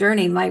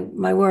journey,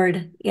 my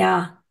word.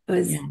 Yeah, it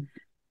was. Yeah.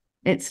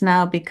 It's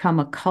now become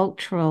a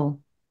cultural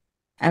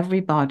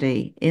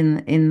everybody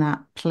in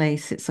that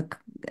place.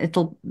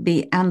 It'll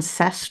be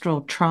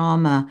ancestral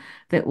trauma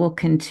that will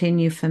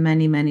continue for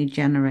many, many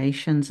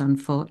generations,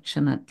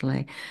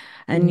 unfortunately.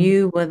 And Mm.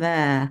 you were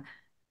there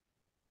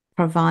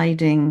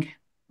providing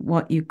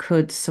what you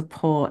could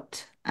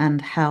support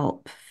and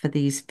help for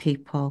these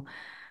people.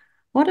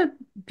 What a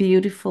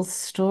beautiful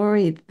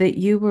story that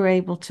you were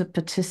able to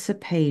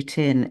participate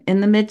in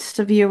the midst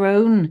of your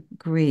own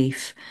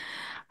grief.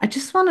 I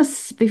just want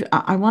to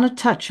I want to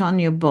touch on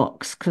your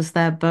books because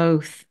they're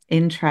both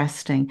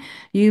interesting.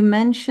 You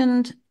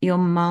mentioned your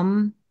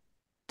mum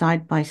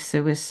died by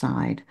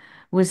suicide.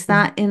 Was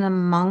that in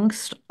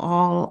amongst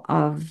all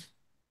of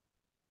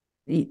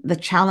the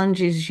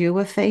challenges you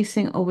were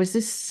facing, or was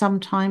this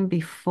sometime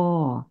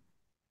before?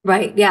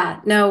 Right.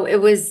 Yeah. No, it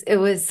was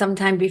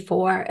sometime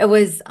before. It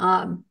was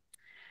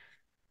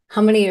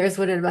how many years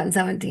would it have been?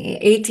 17,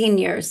 18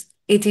 years.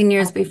 18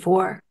 years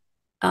before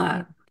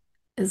uh Yeah.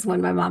 is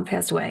when my mom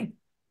passed away.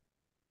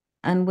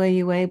 And were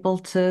you able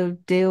to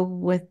deal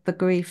with the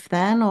grief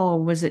then,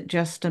 or was it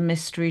just a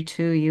mystery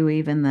to you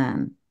even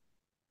then?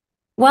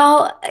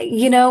 Well,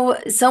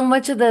 so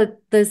much of the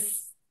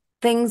this.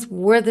 things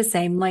were the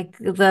same. Like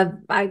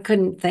I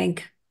couldn't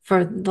think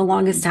for the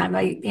longest time.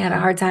 I had a Mm.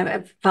 hard time.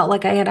 I felt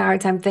like I had a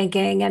hard time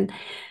thinking and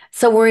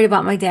so worried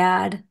about my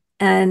dad.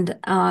 And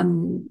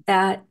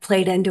that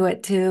played into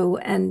it too.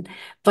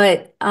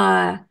 But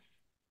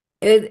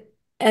it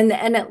and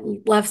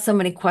it left so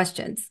many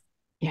questions.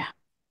 Yeah,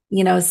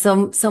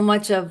 So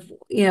much of,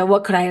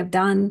 what could I have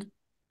done?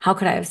 How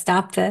could I have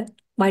stopped it?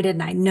 Why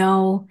didn't I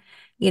know?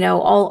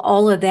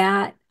 All of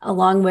that,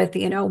 along with,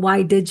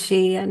 why did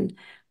she and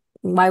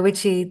why would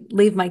she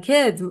leave my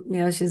kids?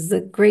 She's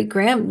a great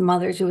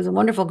grandmother. She was a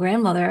wonderful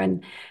grandmother,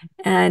 and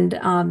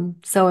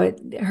so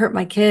it hurt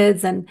my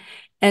kids, and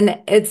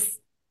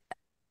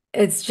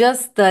it's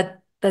just the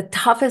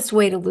toughest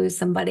way to lose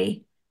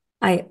somebody,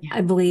 yeah,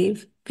 I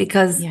believe,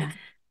 yeah,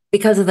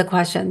 because of the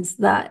questions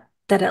that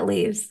it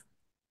leaves.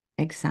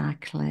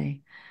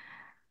 exactly.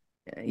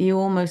 You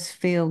almost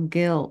feel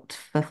guilt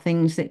for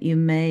things that you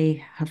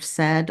may have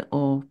said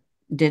or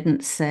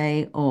didn't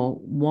say, or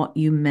what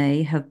you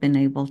may have been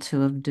able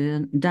to have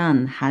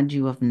done had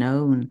you have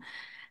known.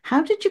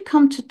 How did you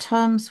come to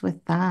terms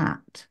with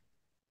that?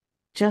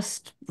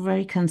 Just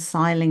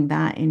reconciling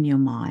that in your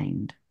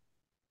mind.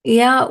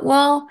 Yeah,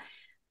 well,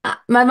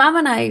 my mom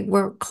and I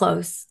were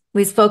close.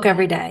 We spoke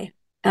every Yeah. day.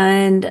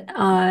 And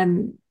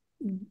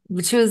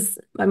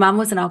my mom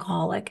was an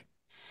alcoholic,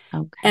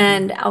 Okay.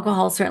 and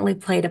alcohol certainly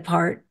played a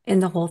part in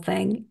the whole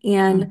thing.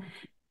 And Mm,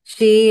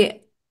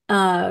 she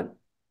uh,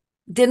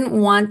 didn't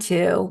want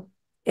to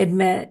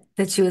admit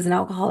that she was an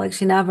alcoholic.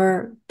 She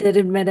never did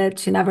admit it.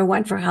 She never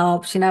went for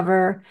help. She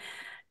never,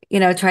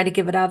 tried to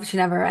give it up. She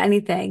never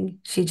anything.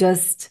 She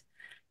just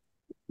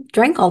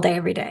drank all day,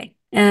 every day.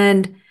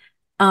 And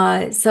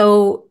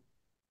so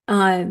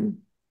um,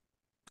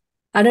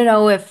 I don't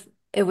know if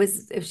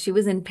she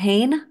was in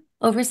pain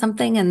over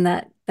something and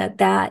that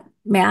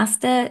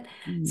masked it.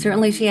 mm,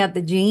 Certainly she had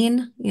the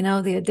gene, the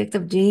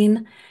addictive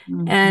gene.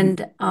 mhm,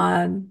 And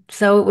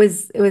so it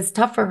was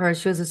tough for her.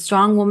 She was a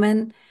strong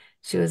woman.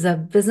 She was a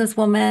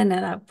businesswoman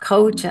and a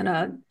coach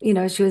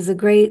and she was a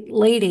great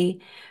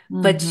lady,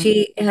 but mhm,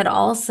 she had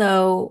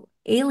also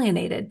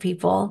alienated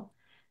people,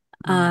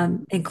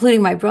 mm,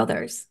 including my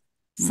brothers.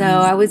 So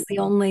I mm, was the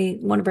only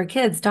one of her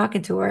kids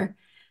talking to her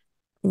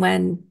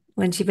when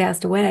she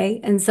passed away.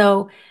 And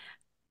so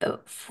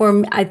for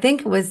me, I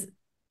think it was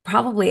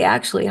probably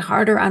actually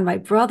harder on my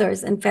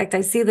brothers. In fact,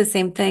 I see the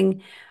same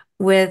thing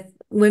with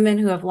women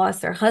who have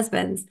lost their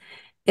husbands,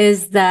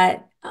 is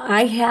that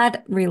I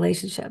had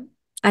relationship.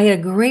 I had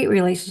a great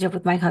relationship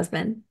with my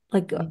husband.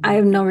 Like I yeah,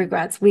 have no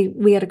regrets.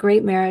 We had a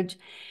great marriage.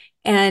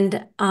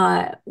 And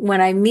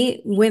when I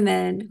meet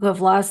women who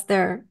have lost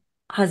their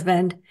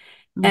husband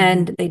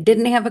and mhm, they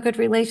didn't have a good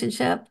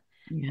relationship,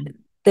 yeah,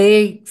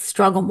 they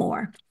struggle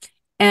more.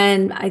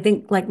 And I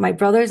think like my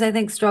brothers, I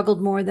think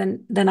struggled more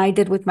than I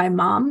did with my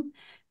mom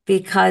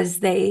because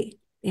they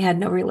had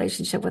no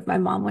relationship with my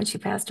mom when she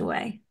passed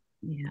away.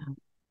 yeah,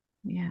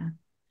 yeah.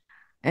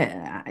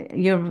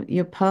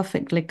 You're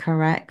perfectly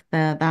correct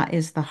there. That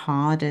is the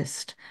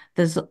hardest.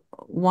 There's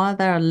while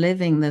they're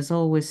living, there's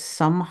always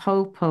some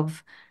hope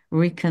of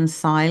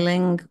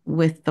reconciling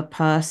with the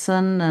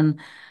person, and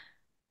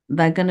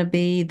they're going to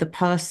be the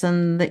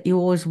person that you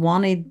always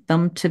wanted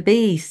them to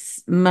be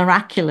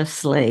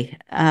miraculously.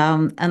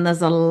 And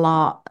there's a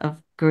lot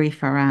of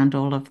grief around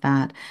all of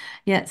that.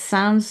 Yeah, it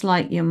sounds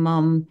like your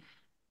mum.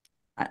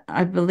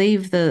 I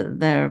believe that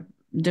they're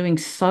doing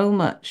so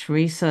much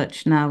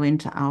research now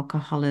into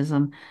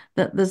alcoholism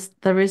that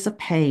there is a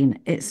pain.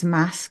 It's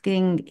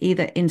masking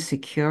either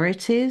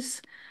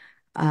insecurities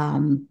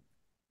um,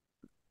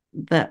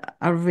 that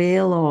are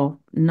real or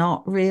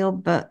not real,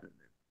 but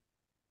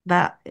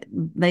that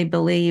they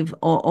believe,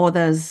 or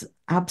there's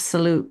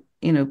absolute,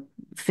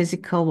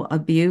 physical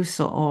abuse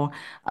or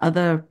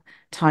other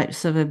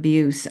types of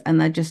abuse, and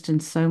they're just in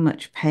so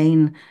much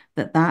pain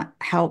that that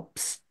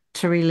helps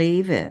to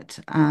relieve it.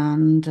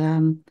 And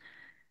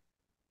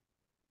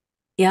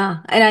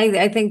Yeah. And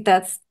I think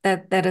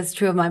that is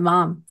true of my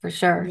mom for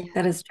sure.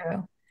 That yeah, is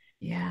true.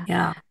 yeah.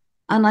 Yeah.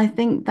 And I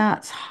think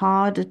that's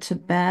harder to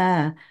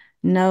bear,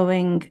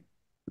 knowing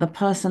the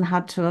person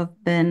had to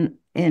have been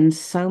in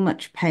so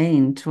much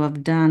pain to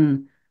have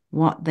done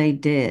what they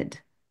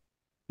did.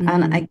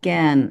 And Hmm.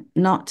 again,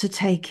 not to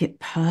take it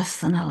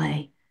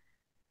personally.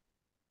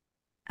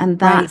 And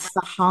Right. that's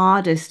the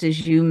hardest,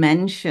 as you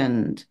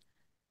mentioned.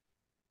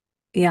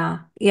 Yeah.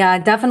 Yeah,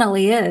 it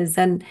definitely is.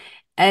 And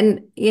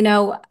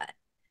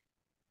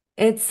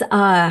it's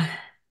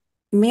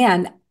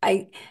man,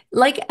 I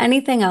like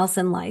anything else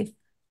in life.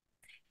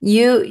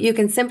 You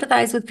can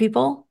sympathize with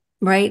people,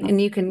 right?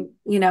 And you can,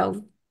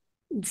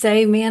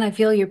 say, man, I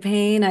feel your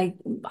pain.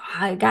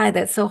 God,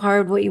 that's so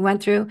hard what you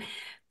went through.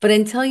 But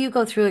until you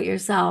go through it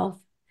yourself,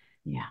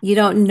 Yeah, you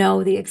don't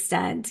know the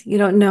extent. You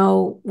don't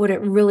know what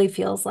it really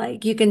feels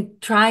like. You can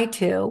try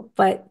to,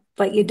 but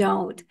you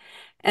don't.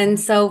 And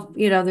so,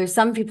 there's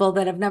some people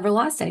that have never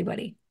lost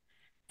anybody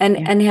and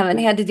yeah. and haven't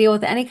had to deal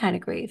with any kind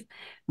of grief.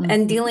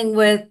 And Mhm. dealing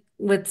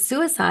with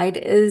suicide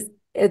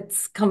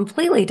it's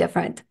completely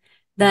different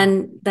Yeah,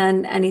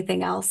 than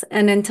anything else.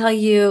 And until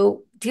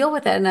you deal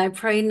with it. And I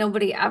pray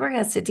nobody ever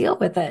has to deal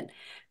with it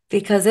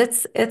because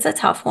it's a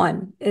tough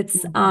one.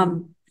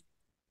 Mhm.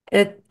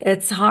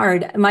 It's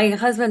hard. My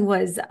husband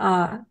was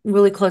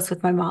really close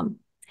with my mom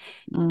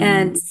Mm.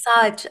 and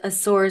such a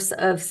source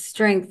of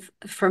strength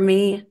for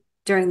me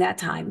during that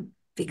time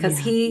because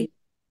Yeah. he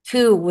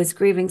too was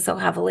grieving so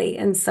heavily.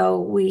 And so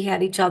we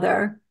had each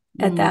other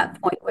at that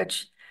Mm. point,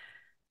 which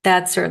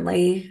that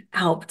certainly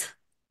helped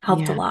a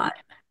Yeah. lot.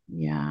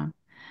 Yeah.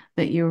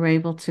 That you were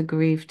able to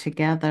grieve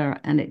together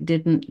and it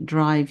didn't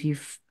drive you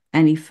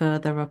any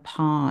further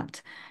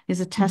apart is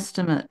a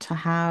testament to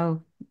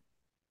how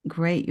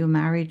great your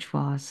marriage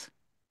was.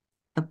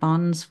 The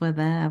bonds were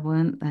there,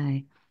 weren't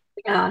they?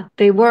 Yeah,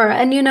 they were.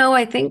 And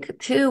I think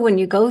too, when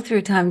you go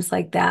through times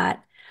like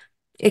that,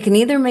 it can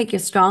either make you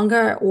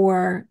stronger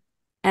or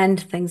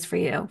end things for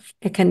you.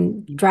 It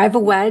can drive a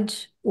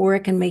wedge or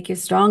it can make you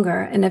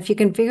stronger. And if you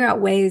can figure out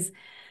ways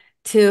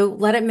to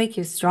let it make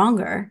you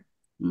stronger,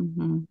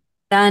 Mm-hmm.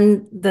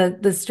 then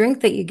the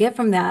strength that you get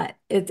from that,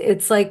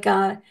 it's like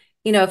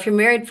if you're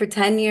married for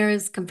 10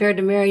 years compared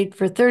to married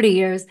for 30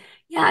 years,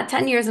 yeah,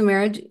 10 years of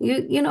marriage,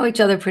 you know each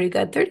other pretty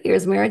good. 30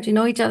 years of marriage, you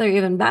know each other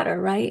even better,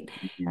 right?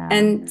 Yeah.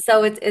 And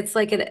so it's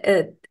like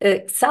it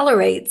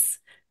accelerates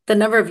the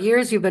number of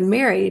years you've been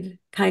married,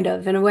 kind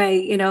of in a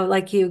way,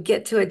 like you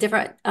get to a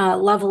different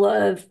level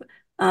of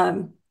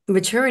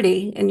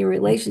maturity in your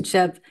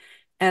relationship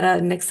at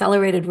an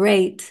accelerated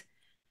rate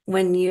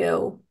when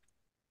you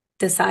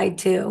decide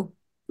to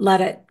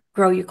let it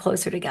grow you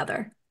closer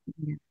together.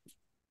 Yeah.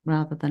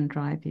 Rather than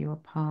drive you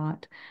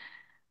apart.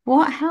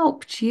 What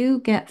helped you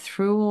get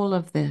through all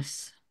of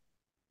this?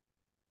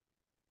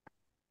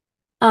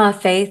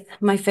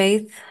 My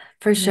faith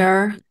for Yeah.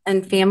 sure,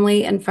 and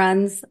family and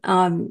friends.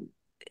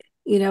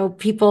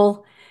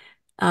 People,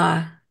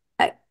 uh,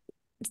 uh,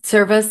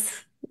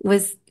 service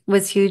was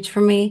huge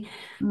for me.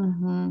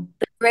 Mm-hmm.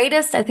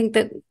 I think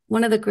that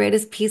one of the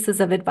greatest pieces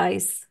of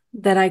advice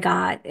that I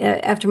got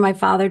after my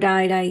father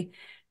died, I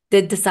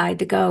did decide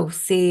to go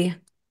see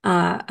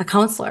a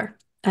counselor.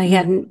 I Mm.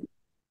 hadn't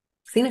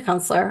seen a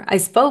counselor. I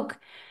spoke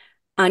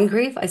on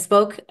grief. I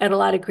spoke at a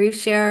lot of grief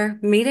share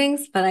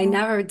meetings, but I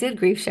never did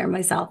grief share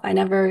myself. I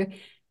never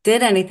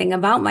did anything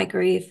about my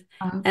grief.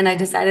 And I Okay.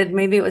 decided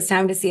maybe it was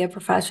time to see a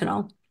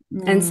professional.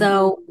 And Mm.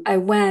 so I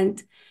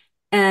went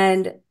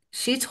and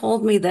she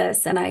told me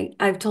this, and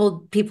I've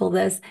told people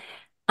this.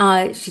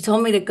 She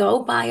told me to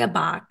go buy a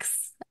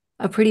box,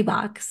 a pretty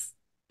box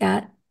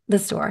at the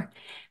store,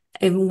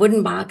 a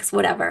wooden box,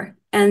 whatever,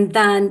 and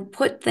then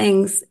put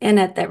things in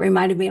it that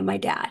reminded me of my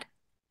dad,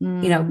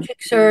 Mm.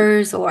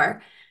 pictures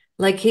or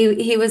like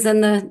he was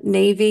in the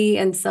Navy,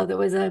 and so there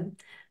was a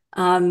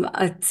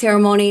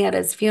ceremony at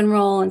his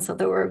funeral, and so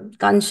there were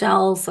gun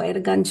shells, so I had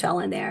a gun shell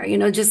in there,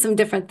 just some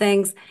different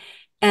things.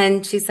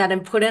 And she said,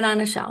 and put it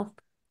on a shelf,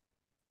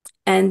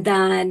 and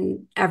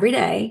then every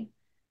day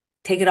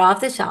take it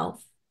off the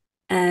shelf,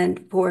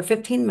 and for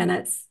 15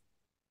 minutes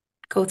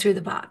go through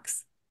the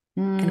box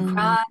and Mm.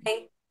 cry,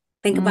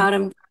 think Mm. about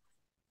him,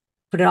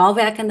 put it all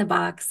back in the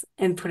box,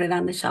 and put it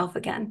on the shelf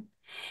again.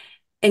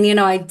 And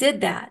I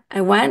did that.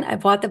 I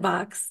bought the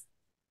box,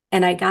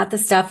 and I got the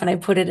stuff and I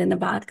put it in the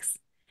box,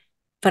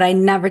 but I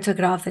never took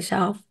it off the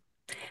shelf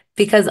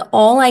because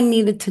all I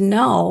needed to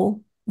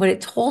know, what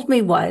it told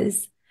me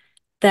was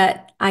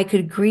that I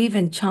could grieve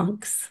in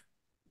chunks,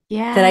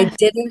 that I Yes.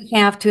 didn't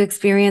have to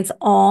experience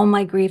all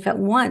my grief at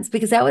once,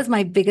 because that was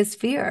my biggest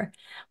fear,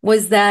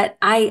 was that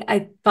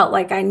I felt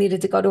like I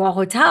needed to go to a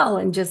hotel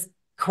and just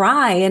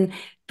cry.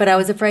 But I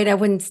was afraid I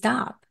wouldn't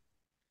stop.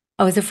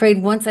 I was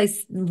afraid once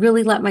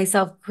really let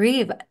myself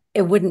grieve,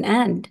 it wouldn't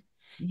end.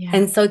 Yeah.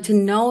 And so to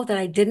know that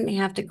I didn't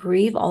have to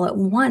grieve all at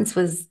once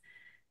was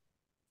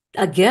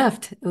a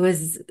gift.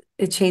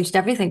 It changed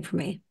everything for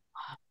me.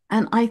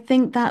 And I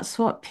think that's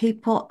what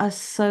people are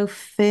so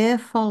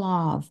fearful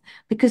of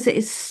because it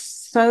is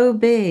so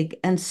big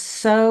and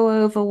so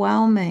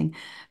overwhelming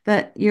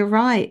that you're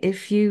right.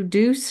 If you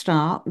do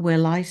start,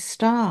 will I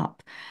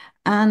stop?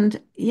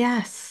 And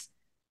yes,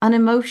 an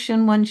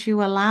emotion, once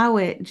you allow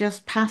it,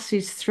 just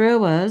passes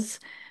through us.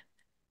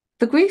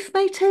 The grief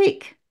may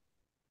take,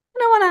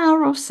 an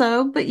hour or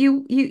so, but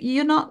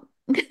you're not,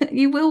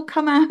 you will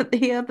come out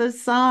the other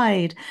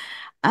side.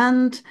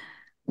 And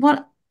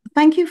what,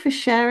 thank you for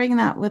sharing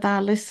that with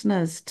our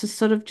listeners to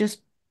sort of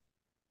just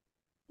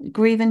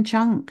grieve in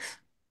chunks.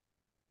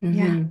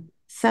 Yeah.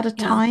 Set a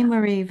Yeah,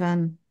 timer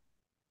even,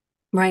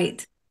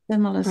 right,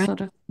 similar right.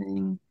 sort of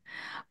thing.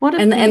 What a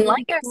And let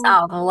beautiful,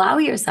 yourself, allow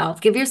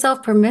yourself, give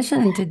yourself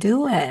permission to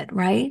do it,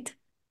 right?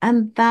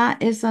 and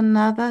that is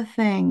another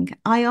thing.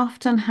 I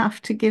often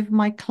have to give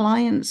my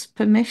clients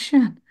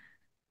permission.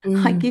 I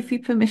Mm. give you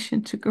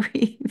permission to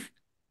grieve.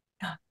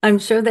 I'm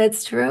sure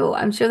that's true.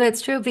 I'm sure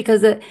that's true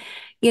because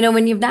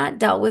when you've not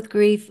dealt with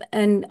grief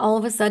and all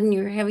of a sudden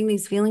you're having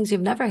these feelings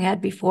you've never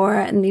had before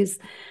and these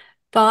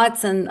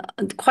thoughts and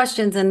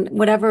questions and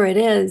whatever it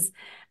is,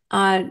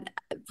 uh,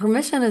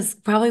 permission is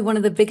probably one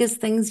of the biggest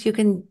things you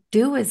can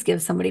do, is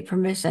give somebody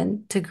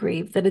permission to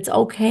grieve, that it's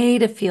okay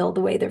to feel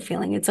the way they're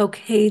feeling. It's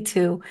okay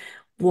to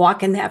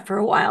walk in that for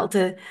a while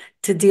to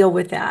deal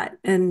with that.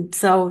 And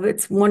so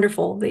it's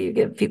wonderful that you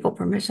give people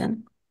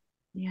permission.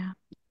 Yeah.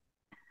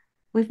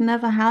 We've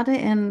never had it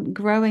in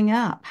growing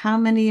up. How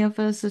many of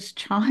us as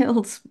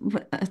childs,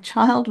 a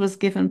child was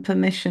given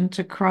permission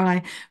to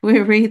cry? We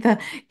were either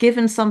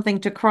given something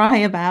to cry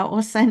about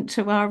or sent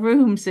to our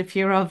rooms if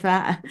you're of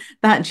that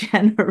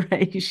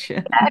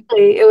generation.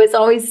 Exactly. It was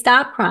always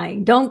stop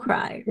crying, don't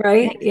cry,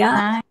 right?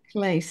 Yeah.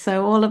 Exactly.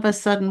 So all of a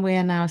sudden we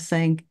are now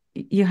saying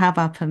you have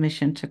our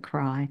permission to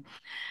cry.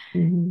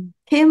 Mhm.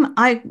 Kim,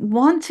 I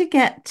want to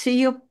get to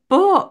your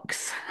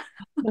books.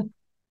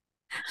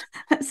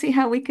 Let's see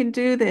how we can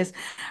do this.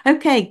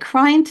 Okay,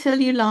 cry until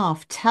you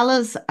laugh. Tell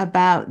us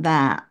about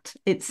that.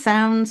 It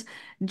sounds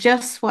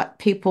just what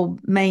people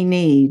may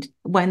need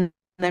when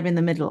they're in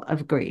the middle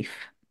of grief.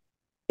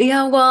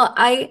 Yeah, well,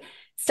 I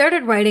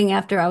started writing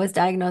after I was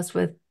diagnosed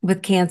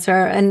with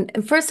cancer, and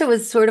at first it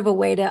was sort of a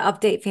way to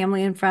update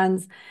family and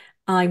friends.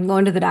 I'm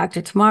going to the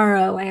doctor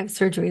tomorrow. I have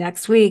surgery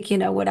next week,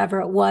 whatever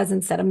it was,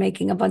 instead of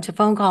making a bunch of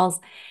phone calls.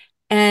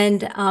 And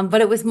but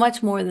it was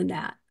much more than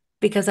that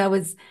because I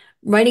was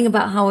writing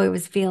about how I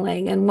was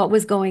feeling and what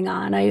was going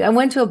on. I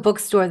went to a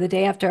bookstore the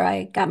day after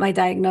I got my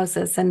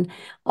diagnosis, and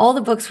all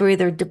the books were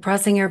either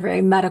depressing or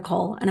very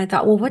medical. And I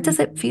thought, well, what does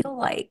it Mm. feel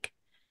like?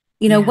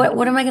 Yeah,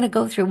 What am I going to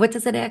go through? What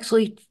does it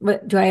actually,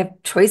 what, do I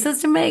have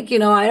choices to make?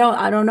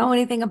 I don't know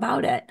anything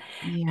about it.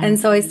 yeah. And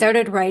so I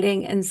started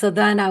writing. And so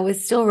then I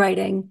was still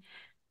writing,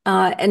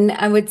 and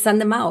I would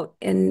send them out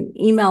in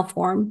email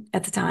form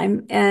at the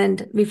time.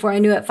 And before I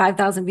knew it,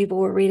 5,000 people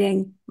were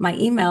reading my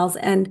emails.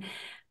 And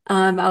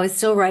I was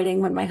still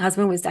writing when my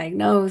husband was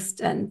diagnosed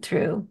and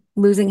through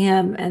losing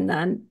him. And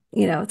then,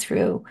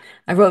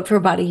 I wrote for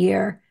about a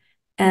year.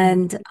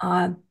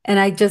 Mm. And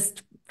I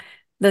just,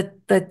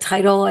 the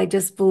title I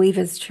just believe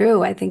is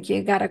true. I think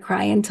you got to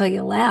cry until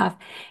you laugh,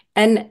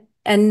 and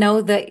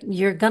know that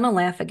you're gonna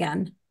laugh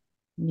again,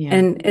 Yeah.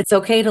 and it's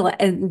okay to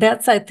and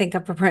that's I think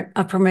a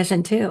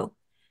permission too,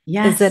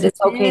 is that Yes, it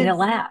it's okay to is.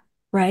 laugh,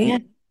 Yeah,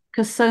 right?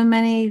 because so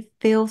many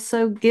feel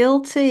so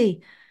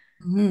guilty.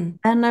 Mhm.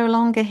 They're no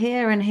longer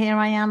here, and here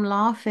I am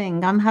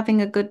laughing. I'm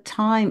having a good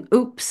time.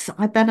 Oops,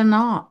 I better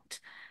not.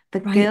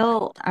 The Right.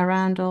 guilt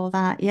around all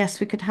that.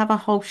 Yes, we could have a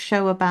whole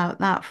show about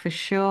that for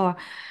sure.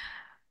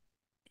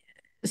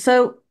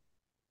 So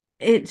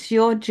it's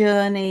your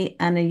journey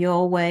and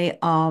your way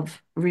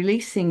of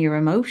releasing your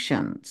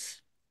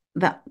emotions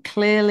that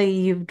clearly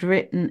you've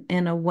written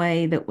in a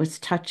way that was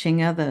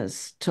touching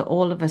others to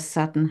all of a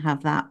sudden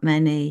have that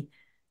many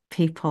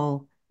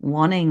people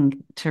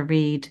wanting to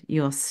read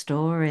your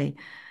story.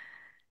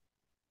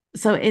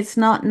 So it's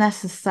not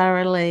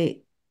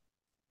necessarily,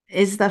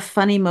 is there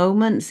funny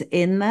moments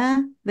in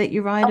there that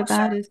you write Oh,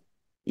 about? sure. Is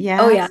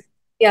Oh yeah. yes.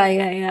 Yeah,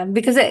 yeah, yeah.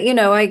 Because I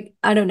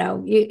don't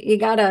know. You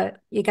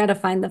gotta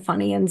find the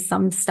funny in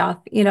some stuff,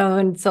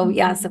 and so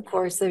yes, Mhm. of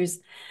course, there's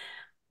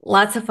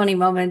lots of funny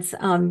moments,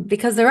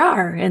 because there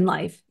are in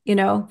life.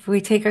 If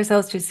we take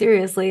ourselves too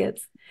seriously,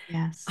 it's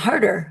Yes.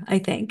 harder, I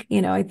think.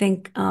 I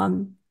think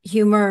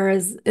humor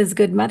is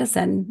good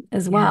medicine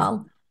as Yeah.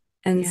 well.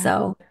 And Yeah.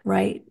 so,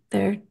 right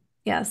there,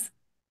 yes.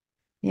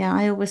 Yeah,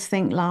 I always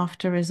think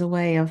laughter is a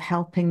way of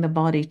helping the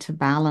body to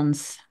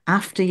balance.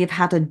 After you've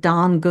had a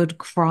darn good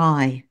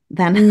cry,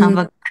 then have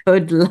Mm, a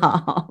good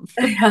laugh.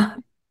 yeah.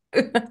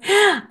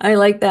 I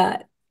like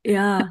that.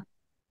 Yeah.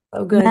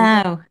 So good.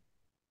 Now,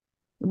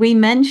 we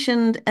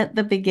mentioned at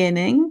the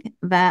beginning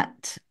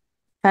that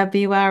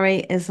February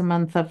is a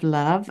month of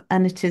love,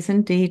 and it is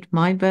indeed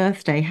my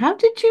birthday. How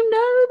did you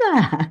know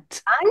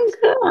that? I'm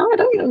good. I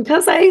don't know,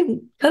 because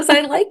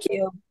I like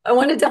you. I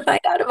wanted to find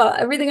out about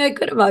everything I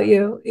could about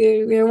you.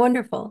 You're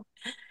wonderful.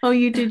 Oh,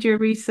 you did your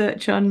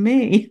research on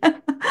me.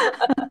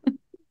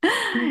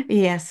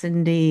 Yes,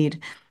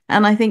 indeed.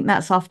 And I think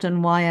that's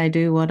often why I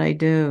do what I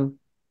do,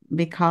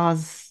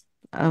 because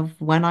of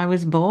when I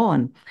was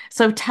born.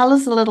 So tell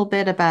us a little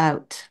bit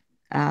about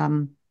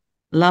um,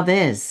 Love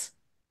Is.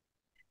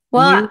 You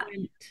Well,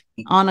 went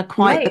on a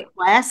quite the right.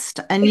 quest,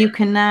 and you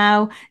can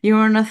now,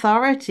 you're an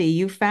authority.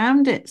 You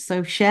found it.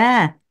 So share,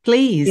 Yeah.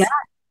 please.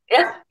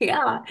 Yeah.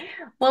 Yeah.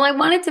 Well, I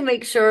wanted to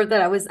make sure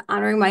that I was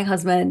honoring my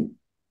husband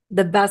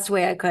the best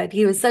way I could.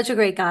 He was such a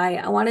great guy.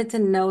 I wanted to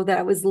know that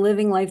I was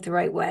living life the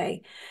right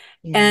way.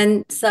 Yeah.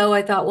 And so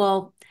I thought,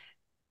 well,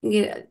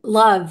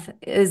 love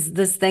is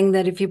this thing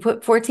that if you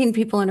put 14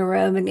 people in a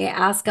room and you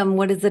ask them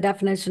what is the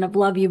definition of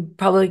love, you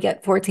probably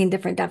get 14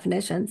 different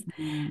definitions.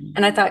 Mm.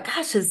 And I thought,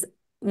 gosh,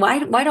 why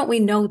don't we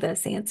know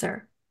this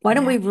answer? Why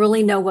don't Yeah. we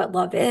really know what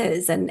love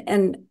is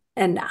and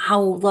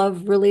how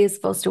love really is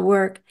supposed to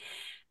work?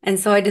 And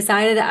so I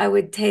decided I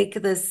would take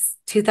this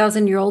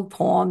 2,000-year-old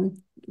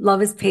poem,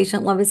 Love is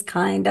patient, love is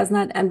kind, does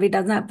not envy,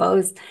 does not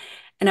boast.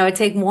 And I would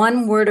take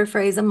one word or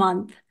phrase a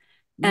month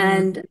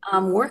Mm.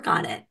 and work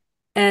on it.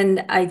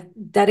 And I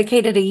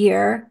dedicated a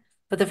year.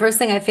 But the first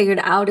thing I figured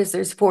out is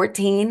there's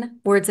 14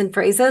 words and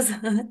phrases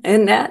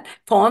in that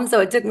poem. So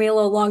it took me a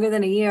little longer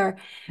than a year.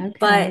 Okay.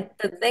 But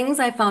the things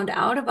I found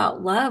out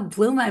about love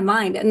blew my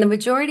mind. And the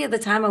majority of the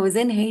time I was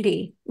in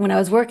Haiti when I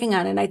was working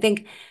on it. And I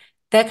think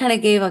that kind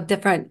of gave a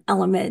different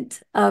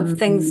element of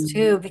things Mm,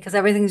 too, because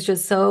everything's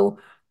just so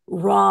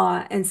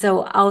raw and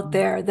so out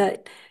there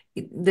that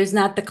there's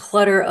not the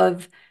clutter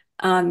of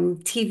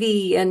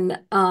TV and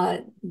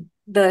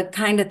the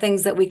kind of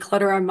things that we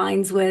clutter our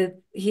minds with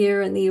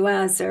here in the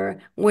US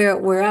or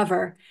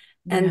wherever.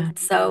 yeah. And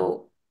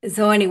so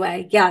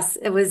anyway, yes,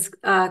 it was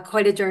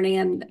quite a journey,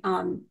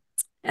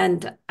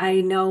 and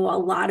I know a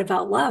lot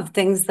about love,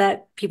 things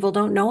that people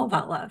don't know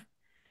about love.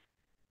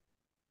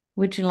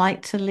 Would you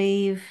like to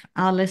leave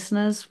our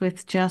listeners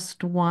with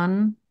just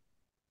one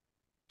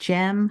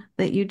gem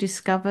that you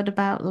discovered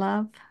about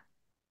love?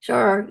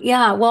 Sure.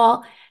 Yeah.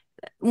 Well,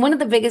 one of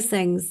the biggest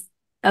things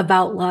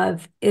about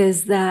love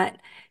is that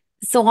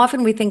so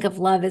often we think of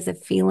love as a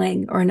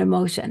feeling or an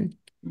emotion.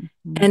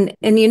 Mhm.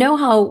 And you know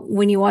how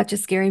when you watch a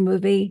scary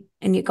movie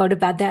and you go to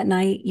bed that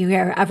night, you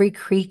hear every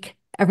creak,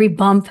 every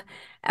bump,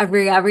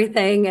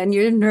 everything, and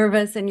you're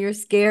nervous and you're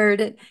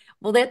scared.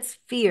 Well, that's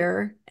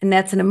fear and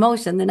that's an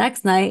emotion. The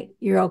next night,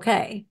 you're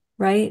okay,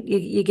 right?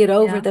 You get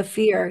over Yeah. the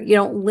fear. You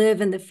don't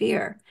live in the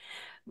fear.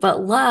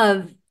 But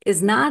love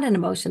is not an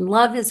emotion.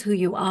 Love is who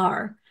you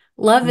are.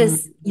 Love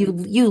is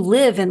Mm, you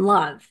live in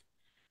love.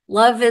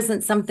 Love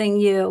isn't something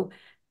you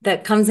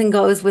that comes and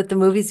goes with the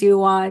movies you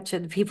watch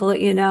and the people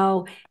that you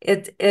know.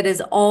 It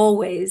is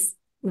always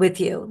with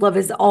you. Love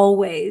is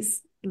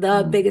always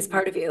the mm, biggest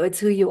part of you. It's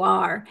who you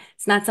are.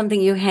 It's not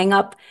something you hang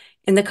up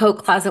in the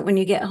coat closet when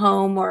you get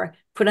home or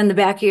put on the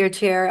back of your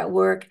chair at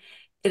work.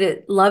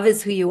 Love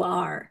is who you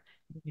are.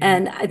 yeah.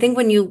 And I think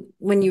when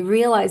you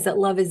realize that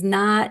love is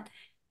not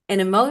an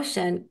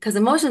emotion, because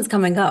emotions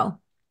come and go.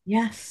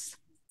 Yes.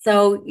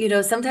 So,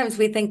 sometimes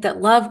we think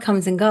that love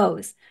comes and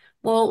goes.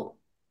 Well,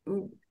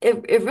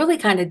 it really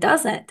kind of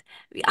doesn't.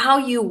 How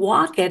you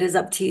walk it is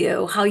up to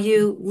you. How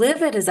you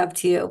live it is up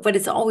to you, but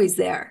it's always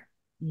there.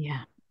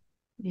 Yeah.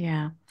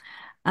 Yeah.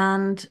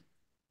 And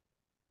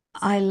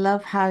I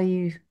love how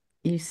you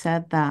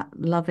said that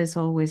love is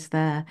always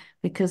there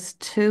because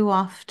too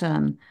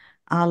often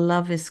our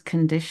love is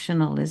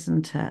conditional,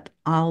 isn't it?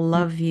 I'll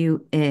love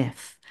you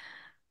if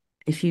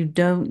you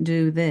don't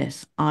do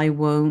this, I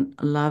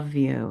won't love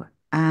you.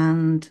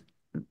 And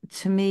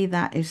to me,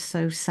 that is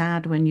so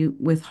sad when you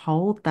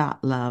withhold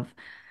that love.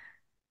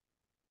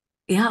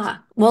 Yeah.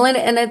 Well,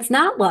 and it's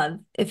not love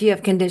if you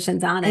have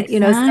conditions on it. We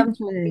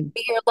Exactly.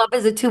 hear love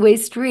is a two-way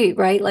street,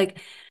 right? Like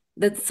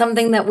that's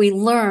something that we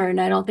learn.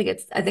 I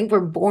think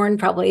we're born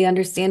probably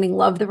understanding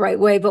love the right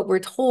way, but we're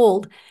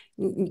told,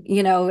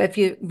 if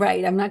you,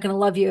 right, I'm not going to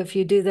love you if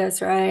you do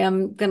this, or I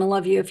am going to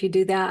love you if you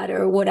do that,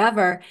 or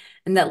whatever.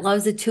 And that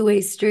love's a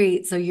two-way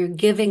street. So you're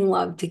giving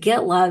love to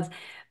get love,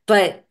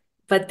 but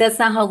but that's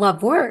not how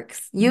love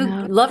works.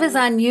 No. Love is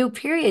on you,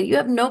 period. You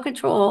have no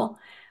control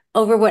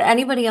over what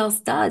anybody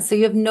else does. So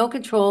you have no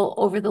control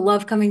over the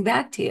love coming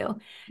back to you.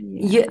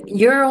 Yeah.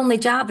 Your only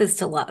job is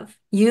to love.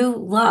 You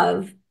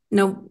love,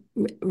 no,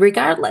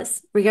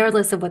 regardless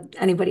of what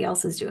anybody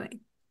else is doing.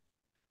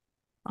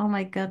 Oh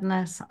my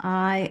goodness.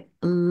 I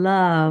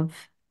love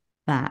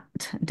that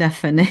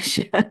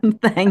definition.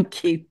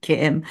 Thank you,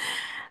 Kim.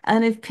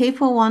 And if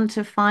people want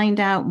to find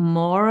out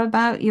more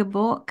about your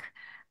book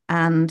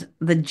and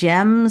the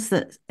gems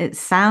that it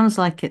sounds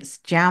like it's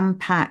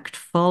jam-packed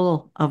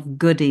full of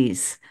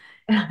goodies.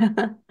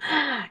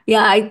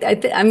 Yeah,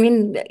 I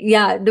mean,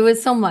 yeah, there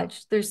was so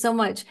much. There's so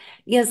much.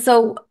 Yeah,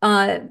 so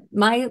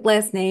my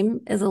last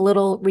name is a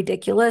little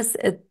ridiculous.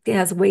 It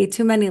has way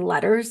too many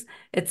letters.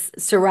 It's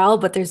Sorrelle,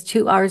 but there's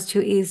two R's,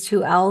 two E's,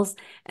 two L's,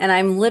 and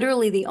I'm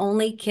literally the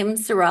only Kim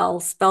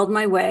Sorrelle spelled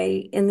my way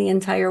in the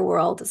entire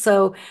world.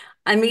 So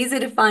I'm easy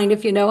to find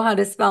if you know how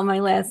to spell my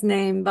last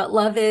name. But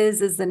Love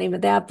is the name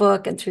of that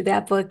book, and through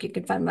that book you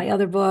can find my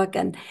other book,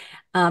 and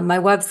my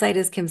website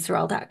is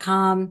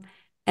kimsorrelle.com.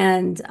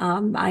 And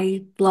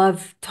I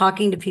love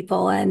talking to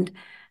people, and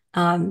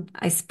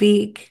I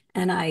speak,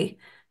 and I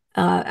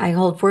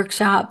hold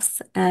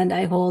workshops, and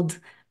I hold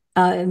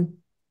um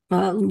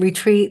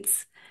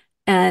retreats,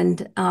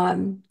 and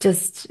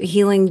just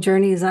healing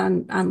journeys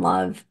on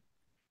love.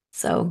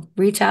 So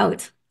reach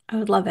out. I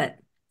would love it.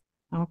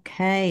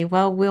 Okay,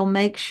 well, we'll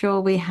make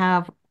sure we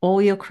have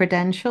all your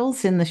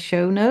credentials in the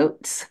show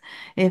notes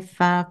if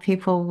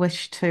people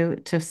wish to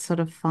sort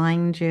of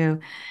find you.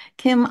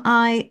 Kim,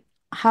 I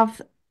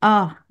have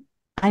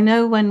I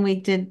know when we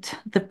did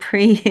the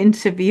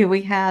pre-interview,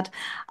 we had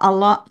a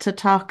lot to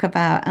talk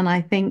about, and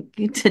I think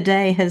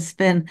today has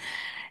been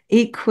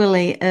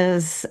equally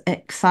as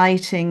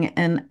exciting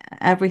in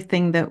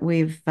everything that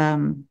we've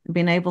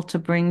been able to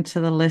bring to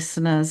the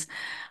listeners.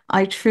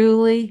 I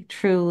truly,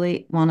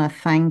 truly want to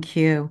thank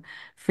you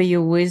for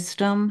your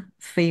wisdom,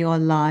 for your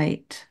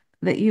light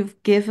that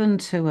you've given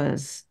to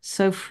us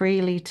so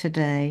freely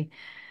today.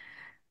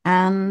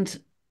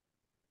 And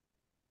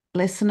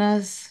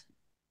listeners,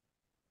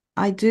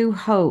 I do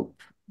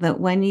hope that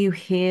when you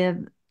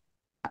hear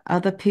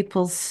other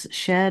people's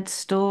shared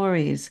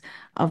stories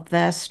of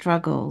their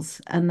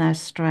struggles and their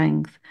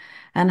strength,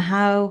 and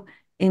how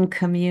in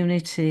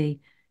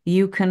community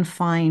you can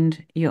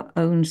find your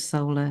own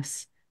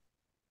solace.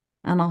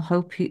 And I'll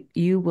hope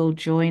you will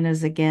join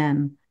us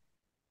again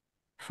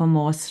for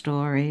more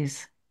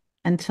stories.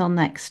 Until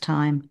next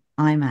time,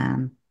 I'm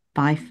Anne.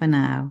 Bye for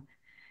now.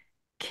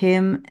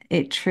 Kim,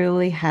 it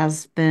truly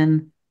has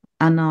been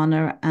an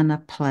honor and a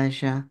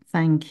pleasure.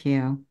 Thank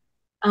you.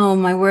 Oh,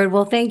 my word.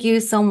 Well, thank you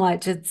so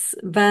much. It's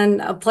been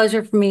a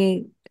pleasure for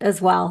me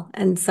as well.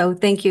 And so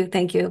thank you.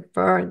 Thank you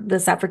for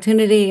this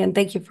opportunity and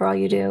thank you for all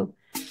you do.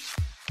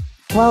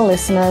 Well,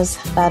 listeners,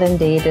 that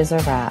indeed is a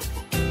wrap.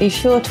 Be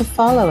sure to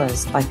follow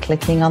us by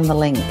clicking on the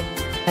link,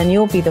 and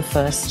you'll be the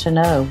first to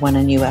know when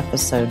a new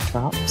episode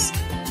drops.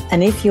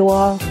 And if you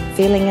are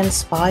feeling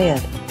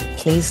inspired,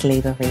 please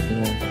leave a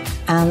review.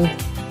 And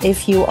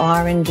if you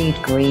are indeed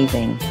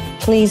grieving,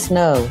 please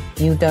know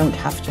you don't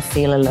have to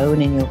feel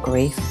alone in your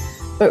grief,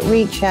 but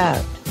reach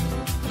out.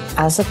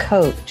 As a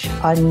coach,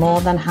 I'm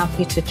more than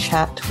happy to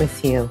chat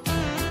with you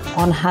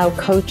on how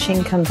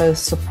coaching can both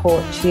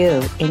support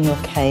you in your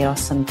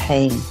chaos and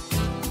pain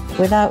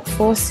without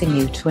forcing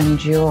you to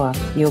endure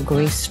your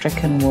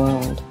grief-stricken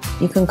world.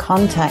 You can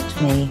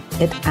contact me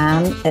at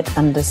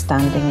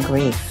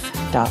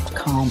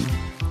anne@understandinggrief.com,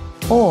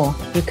 or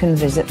you can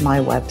visit my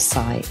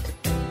website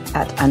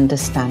at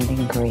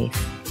Understanding Grief.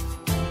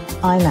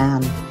 I'm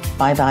Anne.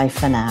 Bye-bye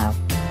for now.